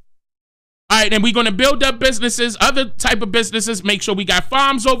there. All right, and we're going to build up businesses, other type of businesses, make sure we got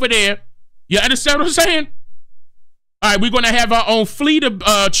farms over there. You understand what I'm saying? All right, we're going to have our own fleet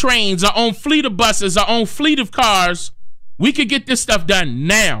of trains, our own fleet of buses, our own fleet of cars. We could get this stuff done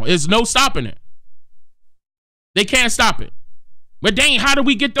now. There's no stopping it. They can't stop it. But dang, how do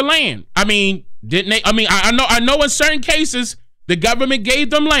we get the land? I mean, didn't they? I mean, I know in certain cases, the government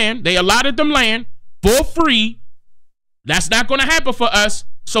gave them land. They allotted them land for free. That's not going to happen for us.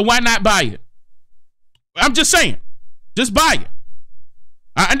 So why not buy it? I'm just saying, just buy it.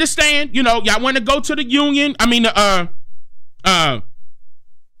 I understand, you know, y'all want to go to the union. I mean,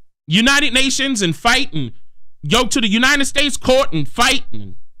 United Nations and fight and go to the United States court and fight.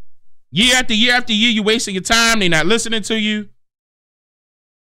 And year after year after year, you're wasting your time. They're not listening to you.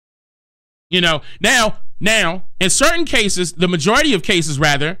 You know, now, in certain cases, the majority of cases,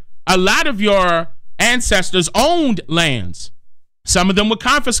 rather, a lot of your ancestors owned lands. Some of them were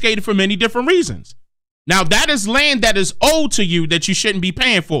confiscated for many different reasons. Now, that is land that is owed to you that you shouldn't be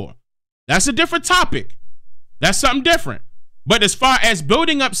paying for. That's a different topic. That's something different. But as far as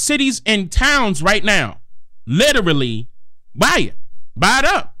building up cities and towns right now, literally, buy it. Buy it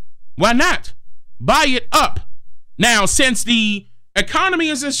up. Why not? Buy it up. Now, since the economy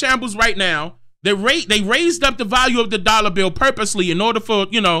is in shambles right now, they raised up the value of the dollar bill purposely in order for,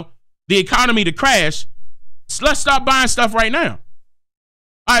 you know, the economy to crash. So let's start buying stuff right now.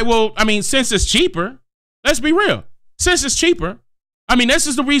 All right, well, I mean, since it's cheaper, let's be real. Since it's cheaper, I mean, this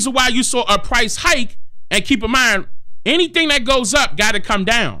is the reason why you saw a price hike. And keep in mind, anything that goes up got to come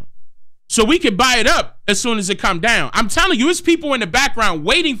down. So we can buy it up as soon as it come down. I'm telling you, it's people in the background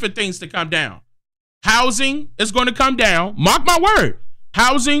waiting for things to come down. Housing is going to come down. Mark my word.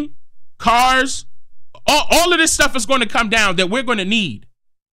 Housing, cars, all of this stuff is going to come down that we're going to need.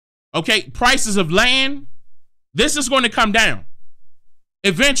 Okay, prices of land, this is going to come down.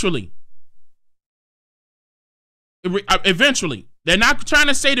 Eventually. Eventually. They're not trying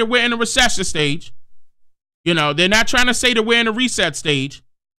to say that we're in a recession stage. You know, they're not trying to say that we're in a reset stage.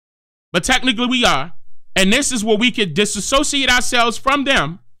 But technically we are. And this is where we could disassociate ourselves from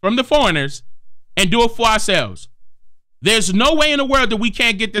them, from the foreigners, and do it for ourselves. There's no way in the world that we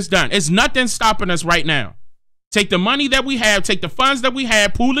can't get this done. It's nothing stopping us right now. Take the money that we have, take the funds that we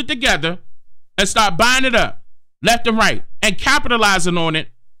have, pool it together, and start buying it up left and right and capitalizing on it,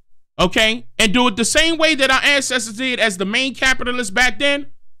 okay? And do it the same way that our ancestors did as the main capitalists back then,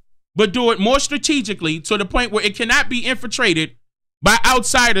 but do it more strategically to the point where it cannot be infiltrated by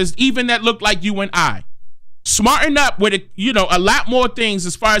outsiders, even that look like you and I. Smarten up with it, you know, a lot more things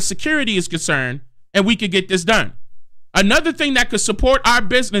as far as security is concerned, and we could get this done. Another thing that could support our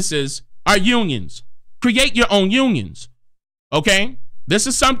businesses are unions. Create your own unions, okay? This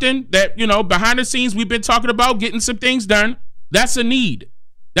is something that, you know, behind the scenes we've been talking about, getting some things done. That's a need.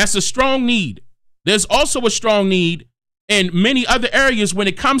 That's a strong need. There's also a strong need in many other areas when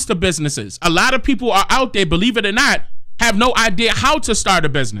it comes to businesses. A lot of people are out there, believe it or not, have no idea how to start a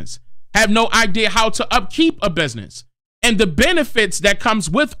business, have no idea how to upkeep a business, and the benefits that comes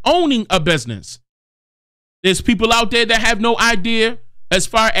with owning a business. There's people out there that have no idea as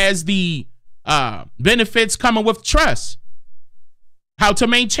far as the benefits coming with trust, how to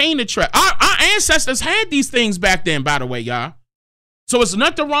maintain the trust. Our ancestors had these things back then, by the way, y'all. So there's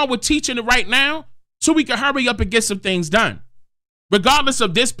nothing wrong with teaching it right now so we can hurry up and get some things done. Regardless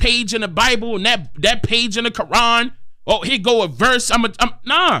of this page in the Bible and that page in the Quran. Oh, here go a verse.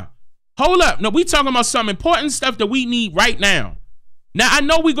 Nah, hold up. No, we talking about some important stuff that we need right now. Now, I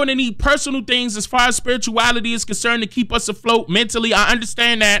know we're going to need personal things as far as spirituality is concerned to keep us afloat mentally. I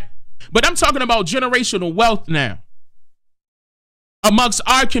understand that. But I'm talking about generational wealth now amongst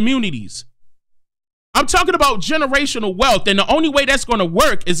our communities. I'm talking about generational wealth. And the only way that's going to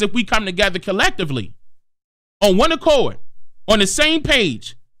work is if we come together collectively on one accord, on the same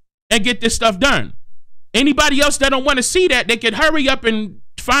page, and get this stuff done. Anybody else that don't want to see that, they can hurry up and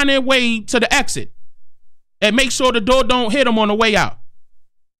find their way to the exit and make sure the door don't hit them on the way out.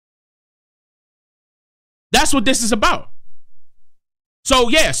 That's what this is about. So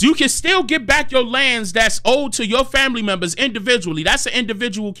yes, you can still get back your lands that's owed to your family members individually. That's the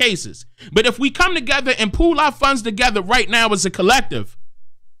individual cases. But if we come together and pool our funds together right now as a collective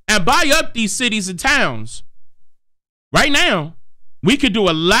and buy up these cities and towns, right now, we could do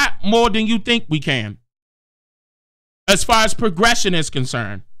a lot more than you think we can as far as progression is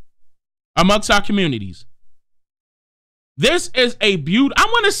concerned amongst our communities. This is a beauty. I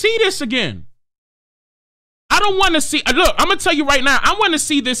want to see this again. I don't want to see, look, I'm going to tell you right now, I want to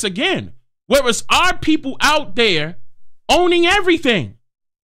see this again. Where it's our people out there owning everything.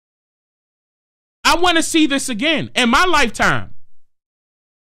 I want to see this again in my lifetime.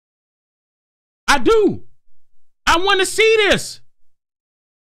 I do. I want to see this.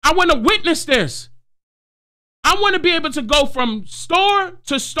 I want to witness this. I want to be able to go from store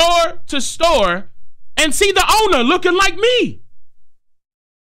to store to store and see the owner looking like me.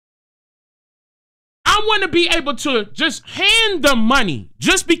 I want to be able to just hand them money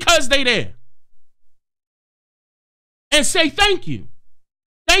just because they there and say thank you.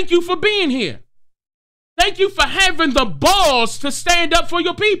 Thank you for being here. Thank you for having the balls to stand up for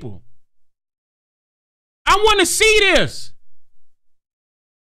your people. I want to see this.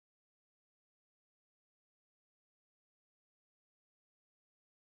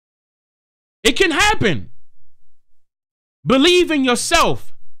 It can happen. Believe in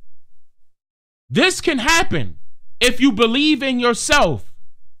yourself. This can happen if you believe in yourself.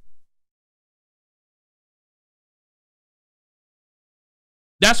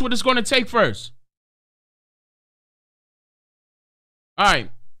 That's what it's going to take first. All right.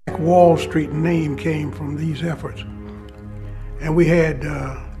 Wall Street name came from these efforts. And we had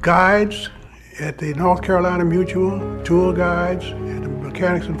guides at the North Carolina Mutual, tour guides at the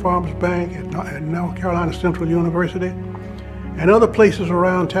Mechanics and Farmers Bank, at North Carolina Central University, and other places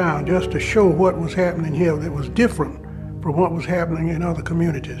around town, just to show what was happening here that was different from what was happening in other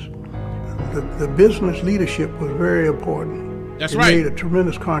communities. The business leadership was very important. That's it right. Made a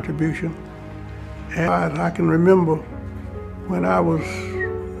tremendous contribution. And I can remember when I was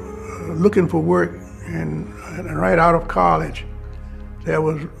looking for work and right out of college, there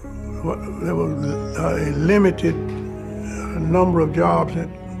was a limited number of jobs that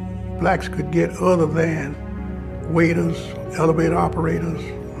blacks could get other than waiters, elevator operators,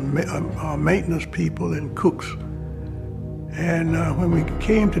 maintenance people, and cooks. And when we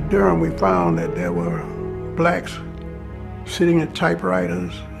came to Durham, we found that there were blacks sitting at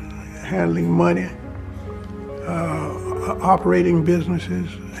typewriters, handling money, operating businesses,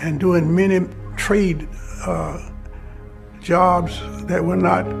 and doing many trade jobs that were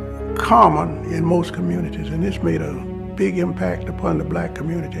not common in most communities. And this made a big impact upon the black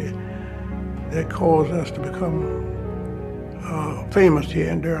community that caused us to become famous here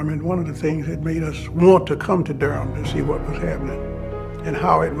in Durham. And one of the things that made us want to come to Durham to see what was happening and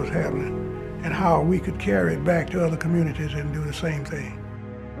how it was happening and how we could carry it back to other communities and do the same thing.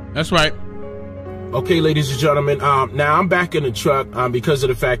 That's right. Okay, ladies and gentlemen, now I'm back in the truck because of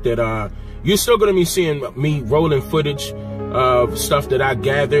the fact that you're still going to be seeing me rolling footage of stuff that I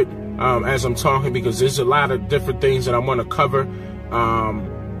gathered as I'm talking, because there's a lot of different things that I want to cover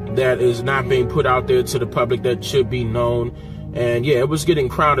that is not being put out there to the public that should be known. And yeah, it was getting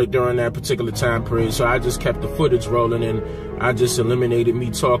crowded during that particular time period, so I just kept the footage rolling, and I just eliminated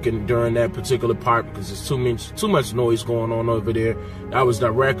me talking during that particular part because there's too much noise going on over there. I was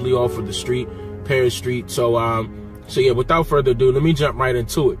directly off of the street, Paris Street. So yeah, without further ado, let me jump right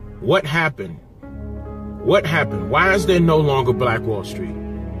into it. What happened? What happened? Why is there no longer Black Wall Street?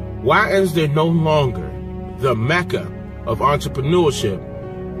 Why is there no longer the mecca of entrepreneurship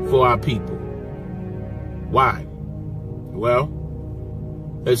for our people? Why? Well,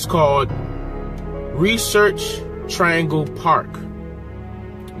 it's called Research Triangle Park.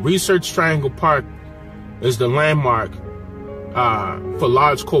 Research Triangle Park is the landmark for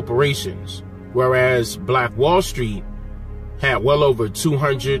large corporations, whereas Black Wall Street had well over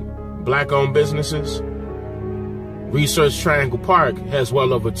 200 black-owned businesses. Research Triangle Park has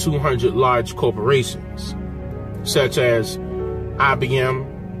well over 200 large corporations, such as IBM,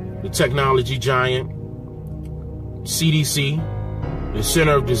 the technology giant, CDC, the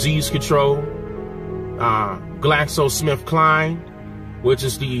Center of Disease Control, GlaxoSmithKline, which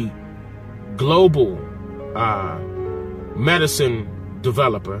is the global medicine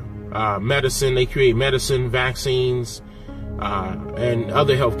developer. They create medicine, vaccines, and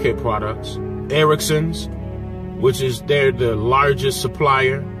other healthcare products. Ericsson's, which is they're the largest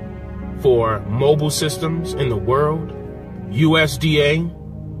supplier for mobile systems in the world. USDA,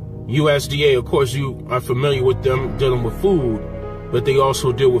 of course, you are familiar with them dealing with food, but they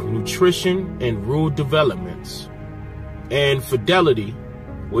also deal with nutrition and rural developments. And Fidelity,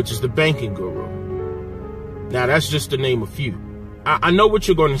 which is the banking guru. Now, that's just to name a few. I know what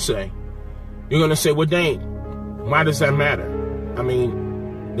you're going to say. You're going to say, well, Dane, why does that matter? I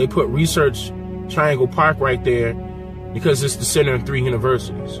mean, they put Research Triangle Park right there because it's the center of 3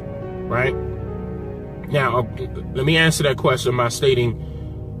 universities, right? Now, let me answer that question by stating,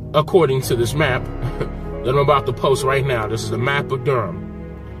 according to this map that I'm about to post right now, this is a map of Durham.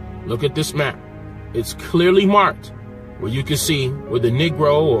 Look at this map. It's clearly marked where you can see where the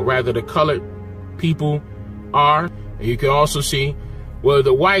Negro, or rather the colored people are. And you can also see where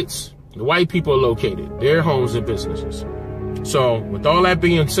the white people are located, their homes and businesses. So with all that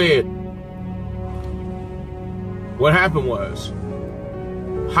being said, what happened was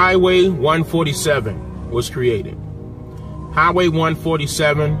Highway 147 was created. Highway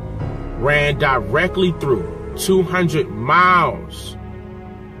 147 ran directly through 200 miles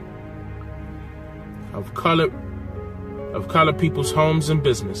of colored people's homes and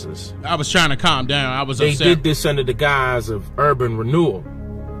businesses. I was trying to calm down. I was They upset. did this under the guise of urban renewal.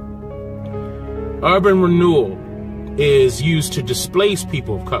 Urban renewal is used to displace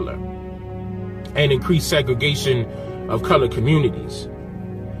people of color and increase segregation of colored communities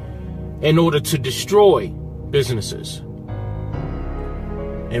in order to destroy businesses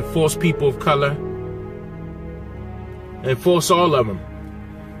and force people of color and force all of them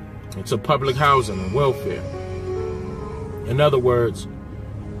into public housing and welfare. In other words,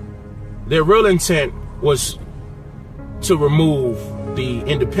 their real intent was to remove the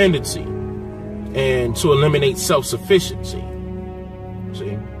independency and to eliminate self-sufficiency,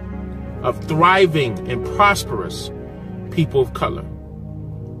 see, of thriving and prosperous people of color,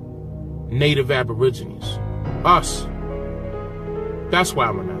 Native Aborigines, us. That's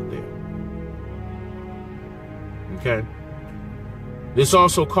why we're not there. Okay? This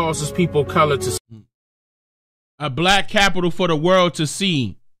also causes people of color to... A black capital for the world to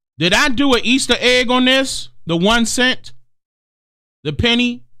see. Did I do an Easter egg on this? The 1 cent? The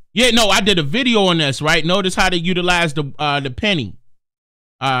penny? Yeah, no, I did a video on this, right? Notice how they utilize the penny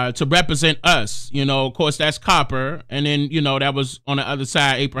to represent us. You know, of course, that's copper. And then, you know, that was on the other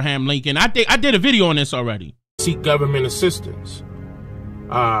side, Abraham Lincoln. I did a video on this already. Seek government assistance.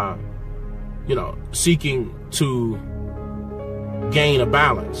 You know, seeking to gain a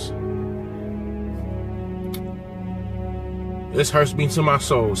balance. This hurts me to my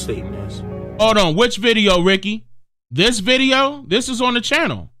soul stating this. Hold on, which video, Ricky? This video? This is on the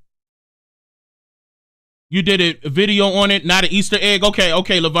channel. You did a video on it, not an Easter egg? Okay,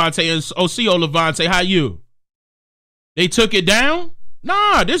 Levante. OCO Levante, how you? They took it down?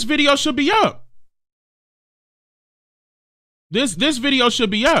 Nah, this video should be up. This video should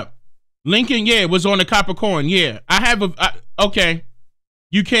be up. Lincoln, yeah, was on the copper coin. Yeah, I have okay.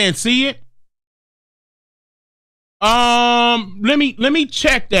 You can't see it? Let me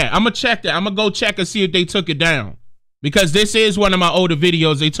check that. I'm gonna check that. I'm gonna go check and see if they took it down, because this is one of my older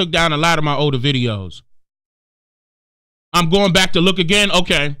videos. They took down a lot of my older videos. I'm going back to look again.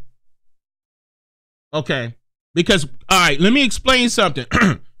 Okay. Because, all right, let me explain something.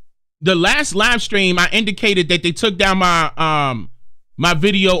 The last live stream, I indicated that they took down my my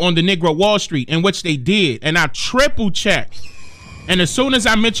video on the Negro Wall Street, in which they did, and I triple checked. And as soon as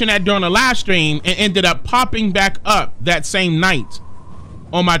I mentioned that during the live stream, it ended up popping back up that same night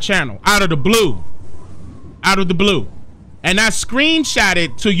on my channel, out of the blue. And I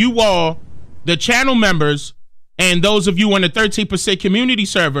screenshotted to you all, the channel members, and those of you on the 13% community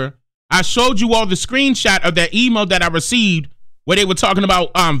server. I showed you all the screenshot of that email that I received where they were talking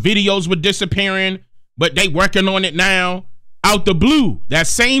about videos were disappearing, but they working on it now. Out the blue, that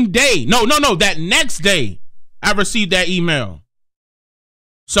same day. No, that next day, I received that email.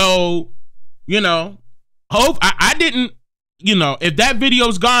 So, you know, hope I didn't, you know, if that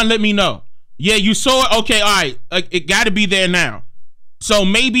video's gone, let me know. Yeah, you saw it. Okay, all right. It got to be there now. So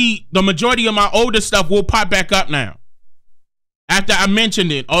maybe the majority of my older stuff will pop back up now. After I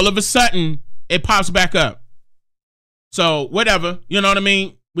mentioned it, all of a sudden, it pops back up. So whatever, you know what I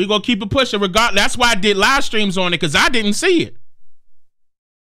mean? We're going to keep it pushing regardless. That's why I did live streams on it, because I didn't see it.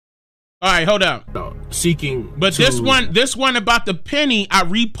 All right, hold up. No, seeking. But this one about the penny, I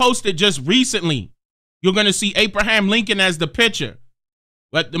reposted just recently. You're going to see Abraham Lincoln as the picture.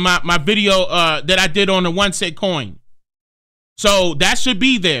 But my video that I did on the 1 cent coin. So that should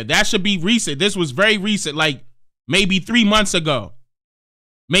be there. That should be recent. This was very recent, like maybe 3 months ago.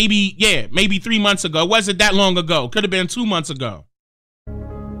 Maybe 3 months ago. It wasn't that long ago. Could have been 2 months ago.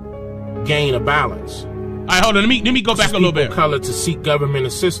 Gain a balance. All right, hold on. Let me go back a little bit. Color to seek government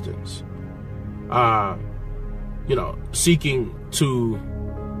assistance. You know, seeking to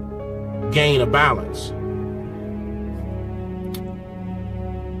gain a balance.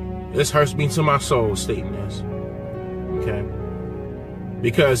 This hurts me to my soul stating this. Okay?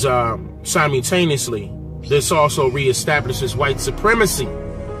 Because simultaneously, this also reestablishes white supremacy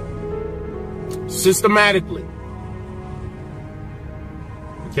systematically.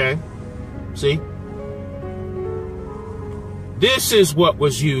 Okay? See? This is what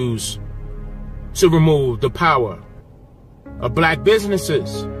was used to remove the power of black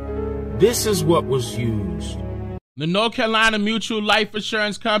businesses. This is what was used. The North Carolina Mutual Life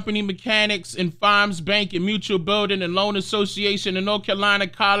Insurance Company, Mechanics, and Farms Bank and Mutual Building and Loan Association and North Carolina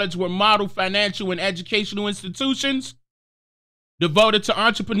College were model financial and educational institutions devoted to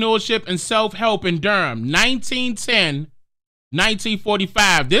entrepreneurship and self-help in Durham, 1910,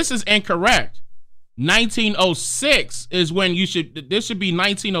 1945. This is incorrect. 1906 is when you should, this should be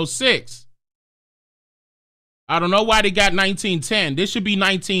 1906. I don't know why they got 1910. This should be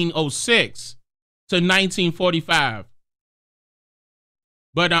 1906 to 1945.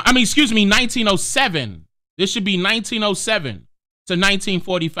 But, I mean, excuse me, 1907. This should be 1907 to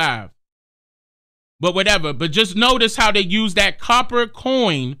 1945. But whatever. But just notice how they use that copper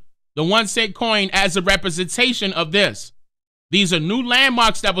coin, the 1 cent coin, as a representation of this. These are new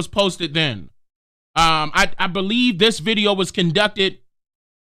landmarks that was posted then. I believe this video was conducted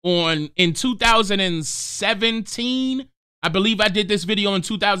in 2017. I believe I did this video in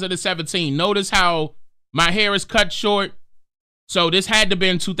 2017. Notice how my hair is cut short. So this had to be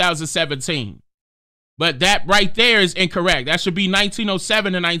in 2017. But that right there is incorrect. That should be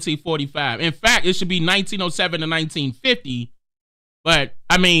 1907 to 1945. In fact, it should be 1907 to 1950. But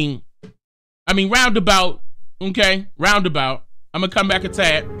I mean roundabout, okay? Roundabout. I'm gonna come back a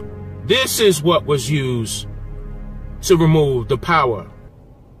tad. This is what was used to remove the power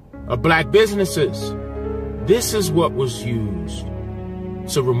of black businesses. This is what was used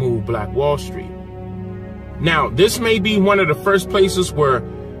to remove Black Wall Street. Now, this may be one of the first places where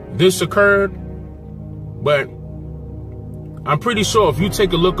this occurred, but I'm pretty sure if you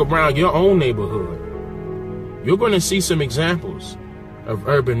take a look around your own neighborhood, you're going to see some examples of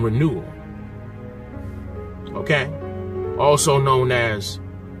urban renewal. Okay? Also known as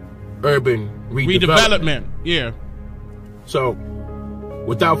urban redevelopment. Yeah. So,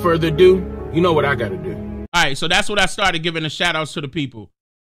 without further ado, you know what I got to do. All right, so that's what I started giving the shout outs to the people.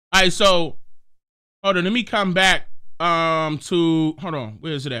 All right, so hold on, let me come back to, hold on,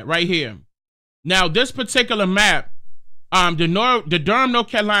 where is it at? Right here. Now, this particular map, the Durham, North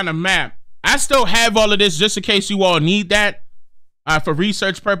Carolina map, I still have all of this just in case you all need that for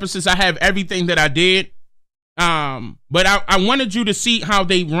research purposes. I have everything that I did. But I wanted you to see how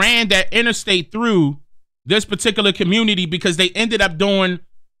they ran that interstate through this particular community, because they ended up doing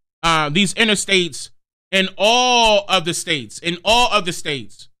these interstates in all of the states,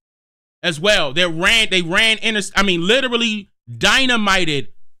 as well. They ran literally dynamited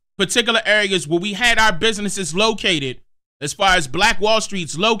particular areas where we had our businesses located, as far as Black Wall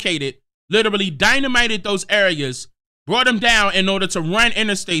Street's located, literally dynamited those areas, brought them down in order to run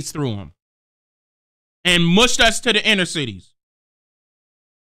interstates through them, and mushed us to the inner cities.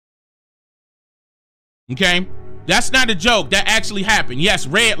 Okay? That's not a joke. That actually happened. Yes,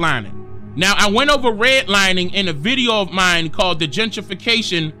 redlining. Now, I went over redlining in a video of mine called The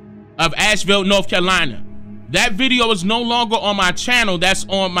Gentrification of Asheville, North Carolina. That video is no longer on my channel. That's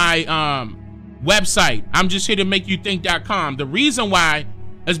on my website. I'm just here to make you think.com. The reason why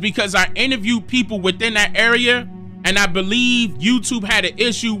is because I interviewed people within that area, and I believe YouTube had an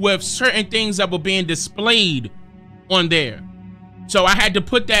issue with certain things that were being displayed on there. So I had to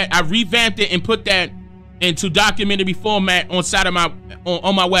put that, I revamped it and put that into documentary format on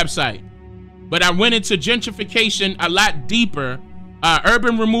my website. But I went into gentrification a lot deeper,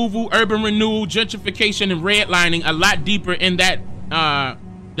 urban removal, urban renewal, gentrification, and redlining a lot deeper in that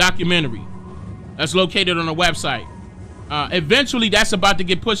documentary that's located on the website. Eventually, that's about to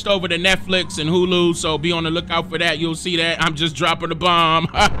get pushed over to Netflix and Hulu, so be on the lookout for that. You'll see that. I'm just dropping the bomb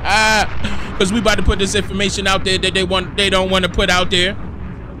because we about to put this information out there that they don't want to put out there.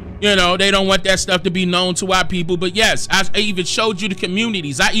 You know, they don't want that stuff to be known to our people. But yes, I even showed you the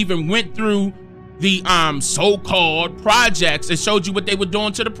communities. I even went through the so-called projects and showed you what they were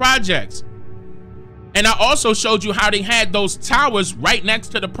doing to the projects. And I also showed you how they had those towers right next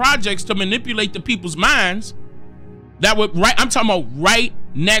to the projects to manipulate the people's minds. That were right, I'm talking about right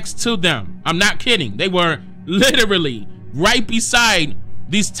next to them. I'm not kidding. They were literally right beside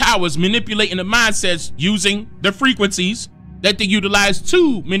these towers, manipulating the mindsets using the frequencies that they utilize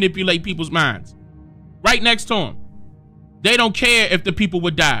to manipulate people's minds. Right next to them. They don't care if the people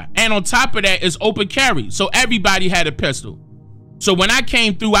would die. And on top of that is open carry. So everybody had a pistol. So when I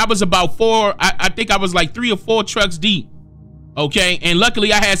came through, I was about I think I was like 3 or 4 trucks deep. Okay, and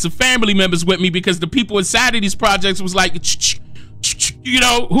luckily I had some family members with me, because the people inside of these projects was like, you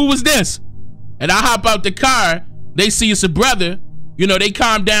know, who was this? And I hop out the car, they see it's a brother, you know, they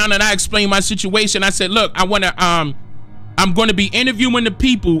calm down, and I explain my situation. I said, look, I'm going to be interviewing the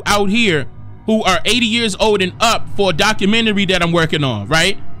people out here who are 80 years old and up for a documentary that I'm working on,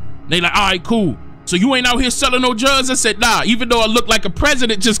 right? They like, all right, cool. So you ain't out here selling no drugs? I said, nah, even though I look like a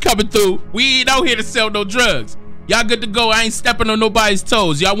president just coming through, we ain't out here to sell no drugs. Y'all good to go. I ain't stepping on nobody's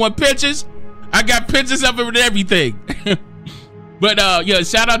toes. Y'all want pictures? I got pictures of it and everything. But yeah,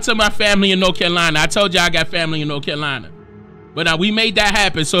 shout out to my family in North Carolina. I told you I got family in North Carolina. But we made that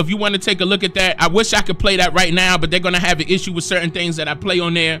happen. So if you want to take a look at that, I wish I could play that right now, but they're going to have an issue with certain things that I play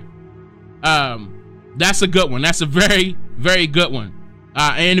on there. That's a good one. That's a very, very good one.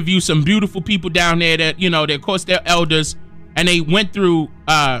 I interviewed some beautiful people down there that, you know, they, of course, they're elders, and they went through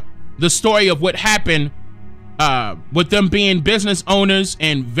the story of what happened with them being business owners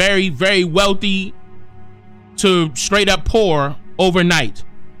and very, very wealthy to straight up poor overnight,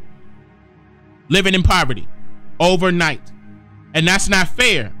 living in poverty overnight. And that's not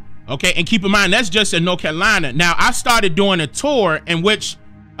fair. Okay, and keep in mind, that's just in North Carolina. Now, I started doing a tour in which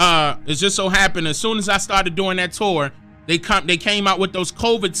it just so happened as soon as I started doing that tour, they came out with those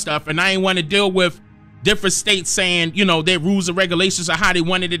COVID stuff, and I ain't want to deal with different states saying, you know, their rules and regulations of how they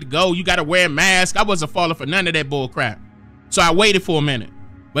wanted it to go. You got to wear a mask. I wasn't falling for none of that bull crap. So I waited for a minute.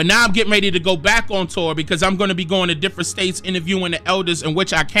 But now I'm getting ready to go back on tour because I'm going to be going to different states interviewing the elders in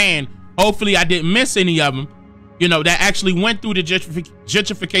which I can. Hopefully I didn't miss any of them, you know, that actually went through the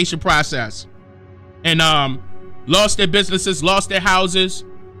gentrification process and lost their businesses, lost their houses.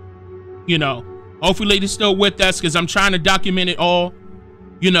 You know, hopefully they're still with us because I'm trying to document it all.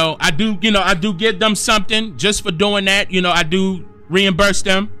 You know, I do give them something just for doing that. You know, I do reimburse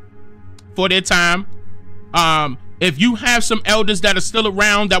them for their time. If you have some elders that are still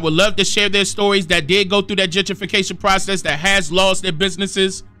around that would love to share their stories that did go through that gentrification process, that has lost their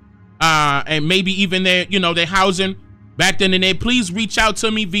businesses, and maybe even their, you know, their housing back then and there, please reach out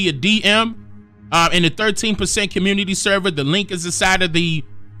to me via DM in the 13% community server. The link is inside of the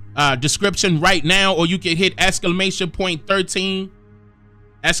description right now, or you can hit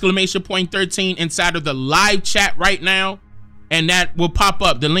 !13 inside of the live chat right now, and that will pop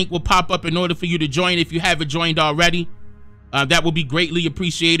up. The link will pop up in order for you to join if you haven't joined already. That will be greatly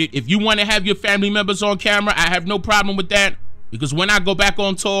appreciated. If you want to have your family members on camera, I have no problem with that, because when I go back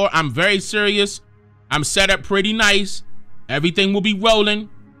on tour, I'm very serious. I'm set up pretty nice. Everything will be rolling.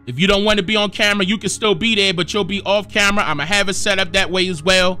 If you don't want to be on camera, you can still be there, but you'll be off camera. I'm gonna have it set up that way as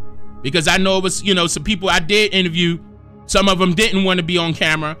well, because I know it was, you know, some people I did interview, some of them didn't want to be on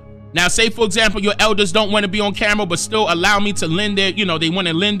camera. Now, say for example, your elders don't want to be on camera, but still allow me to lend their, you know, they want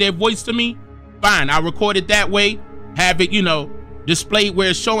to lend their voice to me. Fine, I'll record it that way, have it, you know, displayed where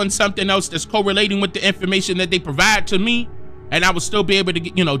it's showing something else that's correlating with the information that they provide to me, and I will still be able to,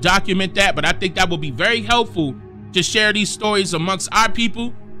 you know, document that. But I think that will be very helpful to share these stories amongst our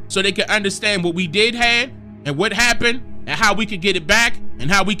people so they can understand what we did have and what happened and how we could get it back and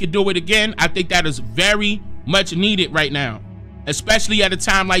how we could do it again. I think that is very much needed right now, especially at a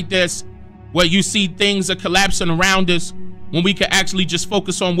time like this where you see things are collapsing around us, when we can actually just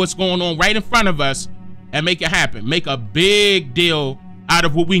focus on what's going on right in front of us and make it happen, make a big deal out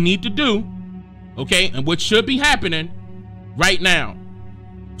of what we need to do, okay, and what should be happening right now,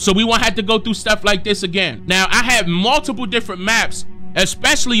 so we won't have to go through stuff like this again. Now, I have multiple different maps,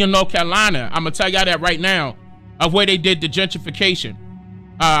 especially in North Carolina, I'm gonna tell y'all that right now, of where they did the gentrification.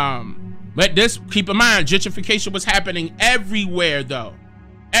 But this, keep in mind, gentrification was happening everywhere though,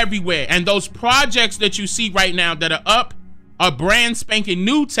 everywhere. And those projects that you see right now that are up are brand spanking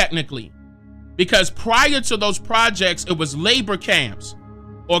new technically, because prior to those projects, it was labor camps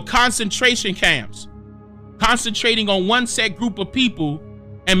or concentration camps, concentrating on one set group of people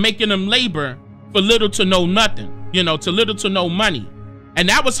and making them labor for little to no nothing, you know, to little to no money. And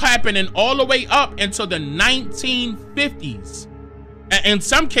that was happening all the way up until the 1950s. In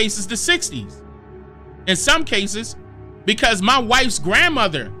some cases, the 60s. In some cases, because my wife's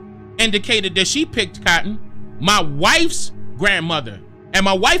grandmother indicated that she picked cotton, my wife's grandmother, and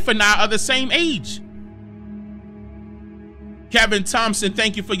my wife and I are the same age. Kevin Thompson,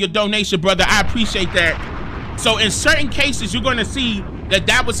 thank you for your donation, brother. I appreciate that. So in certain cases, you're going to see that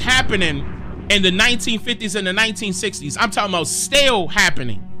that was happening in the 1950s and the 1960s. I'm talking about still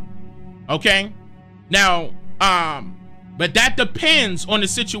happening. Okay? Now, but that depends on the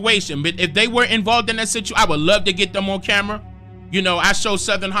situation. But if they were involved in that situation, I would love to get them on camera. You know, I show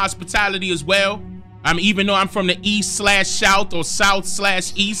Southern hospitality as well. Even though I'm from the East/South or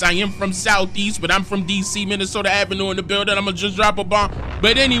South/East, I am from Southeast, but I'm from DC, Minnesota Avenue in the building. I'm gonna just drop a bomb.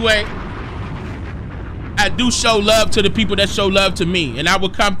 But anyway, I do show love to the people that show love to me, and I will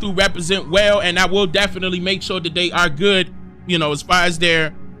come through, represent well, and I will definitely make sure that they are good, you know, as far as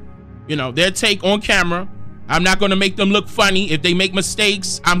their, you know, their take on camera. I'm not going to make them look funny. If they make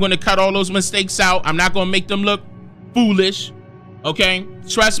mistakes, I'm going to cut all those mistakes out. I'm not going to make them look foolish. Okay?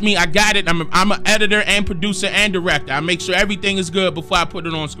 Trust me, I got it. I'm an editor and producer and director. I make sure everything is good before I put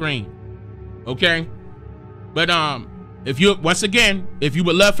it on screen. Okay? But if you, once again, if you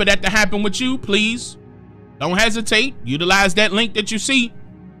would love for that to happen with you, please don't hesitate. Utilize that link that you see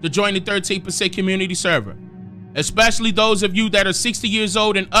to join the 13% community server. especially those of you that are 60 years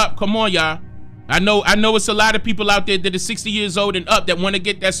old and up. Come on, y'all. I know it's a lot of people out there that are 60 years old and up that want to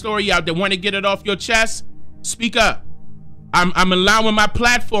get that story out, that want to get it off your chest. Speak up. I'm allowing my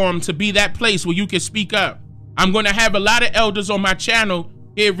platform to be that place where you can speak up. I'm going to have a lot of elders on my channel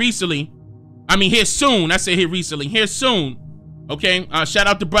here recently. I mean, here soon. I say here recently. Here soon. Okay? Shout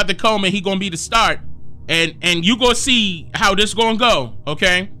out to Brother Coleman. He going to be the start. And you going to see how this going to go.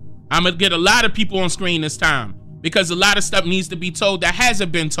 Okay? I'm going to get a lot of people on screen this time because a lot of stuff needs to be told that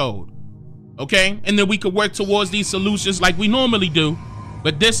hasn't been told. Okay? And then we could work towards these solutions like we normally do.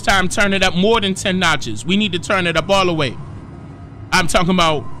 But this time, turn it up more than 10 notches. We need to turn it up all the way. I'm talking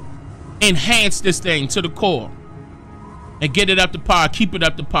about enhance this thing to the core and get it up to par. Keep it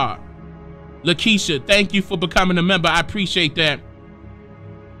up to par. Lakeisha, thank you for becoming a member. I appreciate that.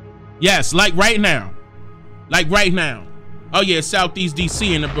 Yes, like right now. Like right now. Oh yeah, Southeast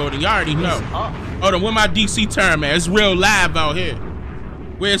DC in the building. You already know. Hold on, where my DC term, man? It's real live out here.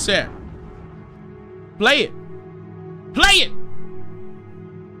 Where's that? Play it. Play it.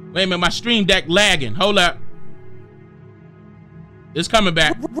 Wait a minute, my stream deck lagging. Hold up. It's coming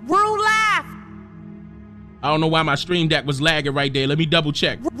back. Real live. I don't know why my stream deck was lagging right there. Let me double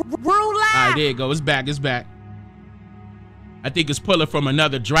check. Real live. All right, there you go. It's back. It's back. I think it's pulling from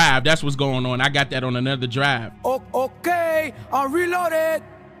another drive. That's what's going on. I got that on another drive. Okay, I'm reloaded.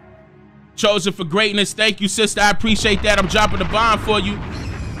 Chosen for greatness. Thank you, sister. I appreciate that. I'm dropping the bomb for you.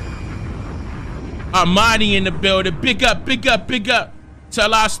 Armani in the building. Big up, big up, big up.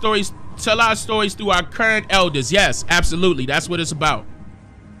 Tell our stories through our current elders. Yes, absolutely. That's what it's about.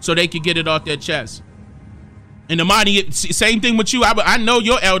 So they can get it off their chest. And Armani, same thing with you. I know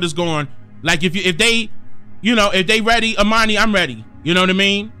your elders going, like if they ready, Armani, I'm ready. You know what I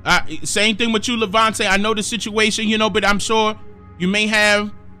mean? Same thing with you, Levante. I know the situation, you know, but I'm sure you may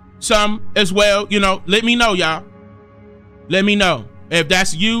have some as well. You know, let me know, y'all. Let me know. If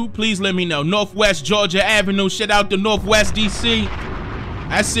that's you, please let me know. Northwest Georgia Avenue. Shout out to Northwest DC.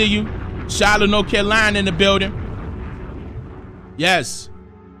 I see you. Charlotte, North Carolina in the building. Yes.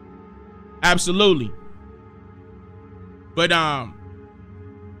 Absolutely. But no,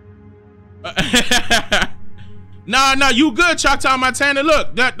 you good, Choctaw Montana.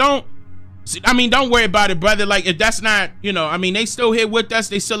 Look, don't worry about it, brother. Like, if that's not, you know, I mean, they still here with us.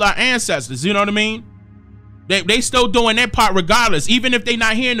 They still our ancestors. You know what I mean? They still doing their part regardless. Even if they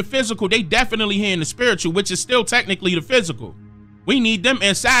not here in the physical, they definitely here in the spiritual, which is still technically the physical. We need them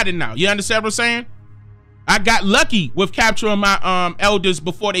inside it now. You understand what I'm saying? I got lucky with capturing my elders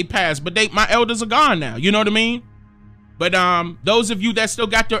before they passed, but my elders are gone now. You know what I mean? But those of you that still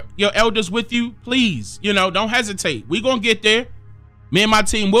got your elders with you, please, you know, don't hesitate. We gonna get there. Me and my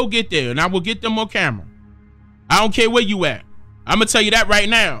team will get there, and I will get them on camera. I don't care where you at. I'm gonna tell you that right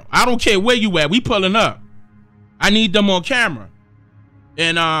now. I don't care where you at. We pulling up. I need them on camera,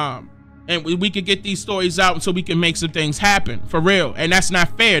 and we can get these stories out so we can make some things happen for real. And that's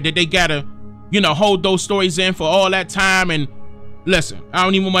not fair that they gotta, you know, hold those stories in for all that time. And listen, I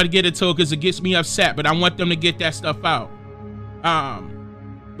don't even want to get into it because it gets me upset, but I want them to get that stuff out.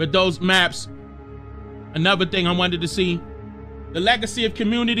 But those maps, another thing I wanted to see, the legacy of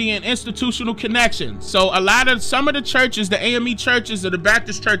community and institutional connections. So some of the churches, the AME churches or the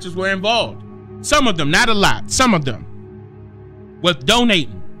Baptist churches were involved. Some of them, not a lot, some of them, with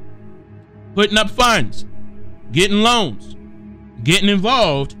donating, putting up funds, getting loans, getting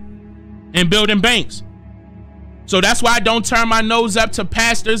involved, and building banks. So that's why I don't turn my nose up to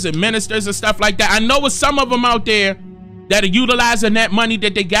pastors and ministers and stuff like that. I know with some of them out there that are utilizing that money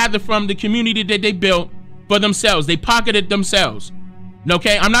that they gather from the community that they built for themselves. They pocket it themselves.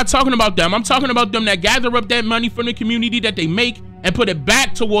 Okay, I'm not talking about them. I'm talking about them that gather up that money from the community that they make and put it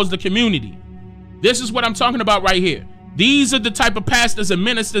back towards the community. This is what I'm talking about right here. These are the type of pastors and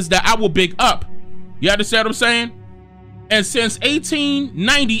ministers that I will big up. You understand what I'm saying? And since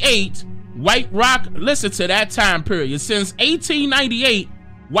 1898, White Rock, listen to that time period. Since 1898,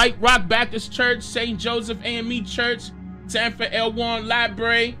 White Rock Baptist Church, St. Joseph AME Church, Sanford L. Warren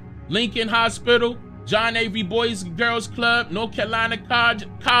Library, Lincoln Hospital, John Avery Boys and Girls Club, North Carolina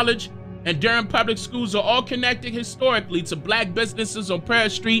College, and Durham Public Schools are all connected historically to black businesses on Prayer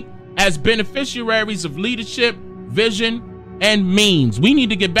Street as beneficiaries of leadership, vision, and means. We need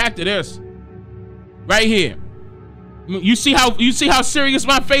to get back to this right here. You see how serious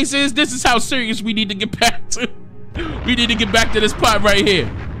my face is? This is how serious we need to get back to. We need to get back to this part right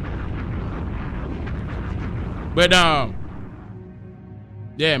here. But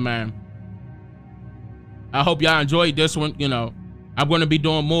yeah, man. I hope y'all enjoyed this one. You know, I'm going to be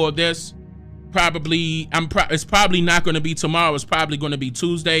doing more of this. Probably, it's probably not going to be tomorrow. It's probably going to be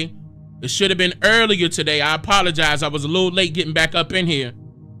Tuesday. It should have been earlier today. I apologize. I was a little late getting back up in here.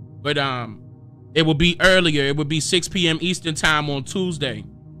 But it will be earlier. It would be 6 p.m. Eastern time on Tuesday.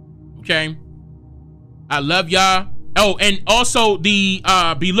 Okay? I love y'all. Oh, and also be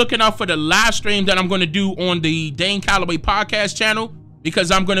looking out for the live stream that I'm going to do on the Dane Calloway podcast channel,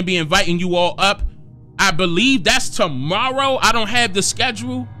 because I'm going to be inviting you all up. I believe that's tomorrow. I don't have the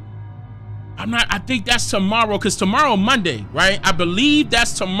schedule. I think that's tomorrow, because tomorrow Monday, right? I believe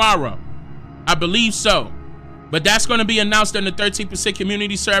that's tomorrow. I believe so. But that's going to be announced on the 13%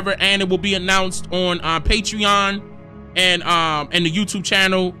 community server, and it will be announced on Patreon and the YouTube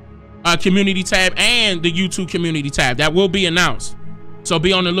channel community tab and the YouTube community tab. That will be announced. So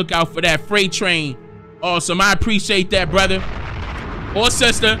be on the lookout for that. Freight train. Awesome. I appreciate that, brother or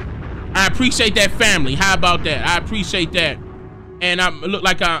sister. I appreciate that, family. How about that? I appreciate that. And I look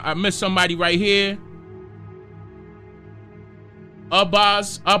like I missed somebody right here.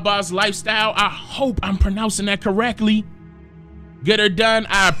 Abbas Lifestyle. I hope I'm pronouncing that correctly. Get her done.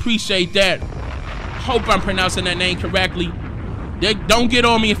 I appreciate that. Hope I'm pronouncing that name correctly. Don't get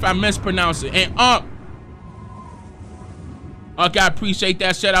on me if I mispronounce it. And I appreciate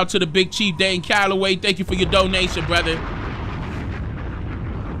that. Shout out to the big chief, Dane Calloway. Thank you for your donation, brother.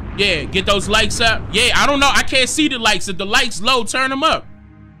 Yeah, get those likes up. Yeah, I don't know. I can't see the likes. If the likes low, turn them up.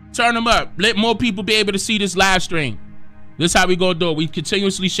 Turn them up. Let more people be able to see this live stream. This is how we gonna do it. We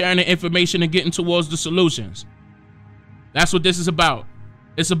continuously sharing the information and getting towards the solutions. That's what this is about.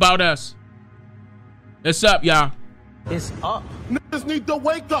 It's about us. It's up, y'all. It's up. Niggas need to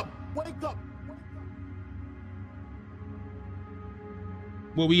wake up. Wake up.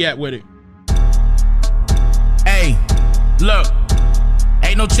 Where we at with it? Hey, look.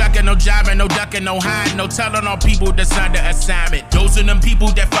 Ain't no chucking, no jiving, no ducking, no hiding, no telling on people that's under assignment. Those are them people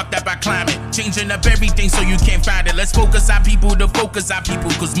that fucked up our climate, changing up everything so you can't find it. Let's focus our people to focus our people,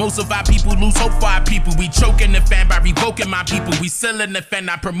 cause most of our people lose hope for our people. We choking the fan by revoking my people. We selling the fan,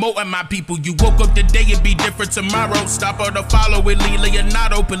 not promoting my people. You woke up today, it be different tomorrow. Stop or to follow with Lee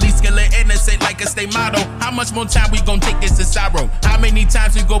Leonardo. Police killing innocent like it's their motto. How much more time we gon' take this to sorrow? How many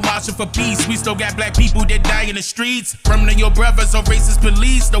times we go marching for peace? We still got black people that die in the streets. From your brothers or racist police.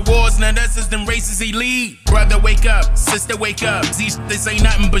 The wars, none of us, them races he lead. Brother, wake up. Sister, wake up. This ain't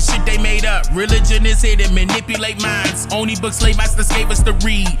nothing but shit they made up. Religion is here to manipulate minds. Only books slave masters gave us to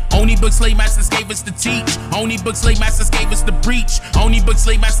read. Only books slave masters gave us to teach. Only books slave masters gave us to preach. Only books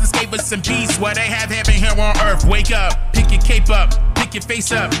slave masters gave us some peace. What they have heaven here on earth. Wake up. Pick your cape up. Pick your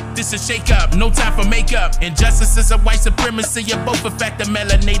face up. This is shake up. No time for makeup. Injustice is a white supremacy. You both affect the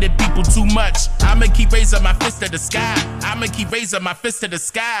melanated people too much. I'ma keep raising my fist to the sky. I'ma keep raising my fist to the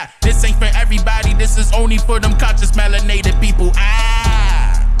sky. This ain't for everybody. This is only for them conscious melanated people.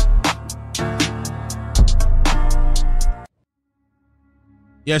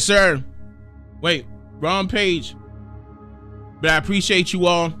 Yes, sir. Wait, wrong page. But I appreciate you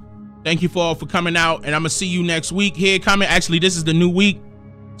all. Thank you all for coming out, and I'm gonna see you next week here coming. Actually, this is the new week,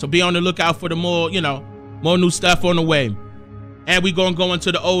 so be on the lookout for the more new stuff on the way. And we gonna go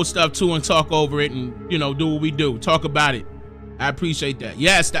into the old stuff too and talk over it and do what we do, talk about it. I appreciate that.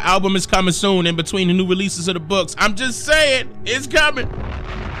 Yes, the album is coming soon in between the new releases of the books. I'm just saying, it's coming.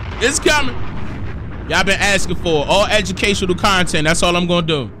 It's coming. Y'all been asking for all educational content. That's all I'm gonna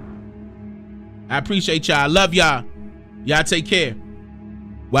do. I appreciate y'all. I love y'all. Y'all take care.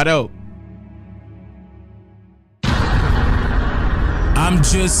 What up? I'm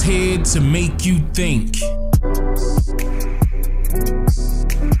just here to make you think.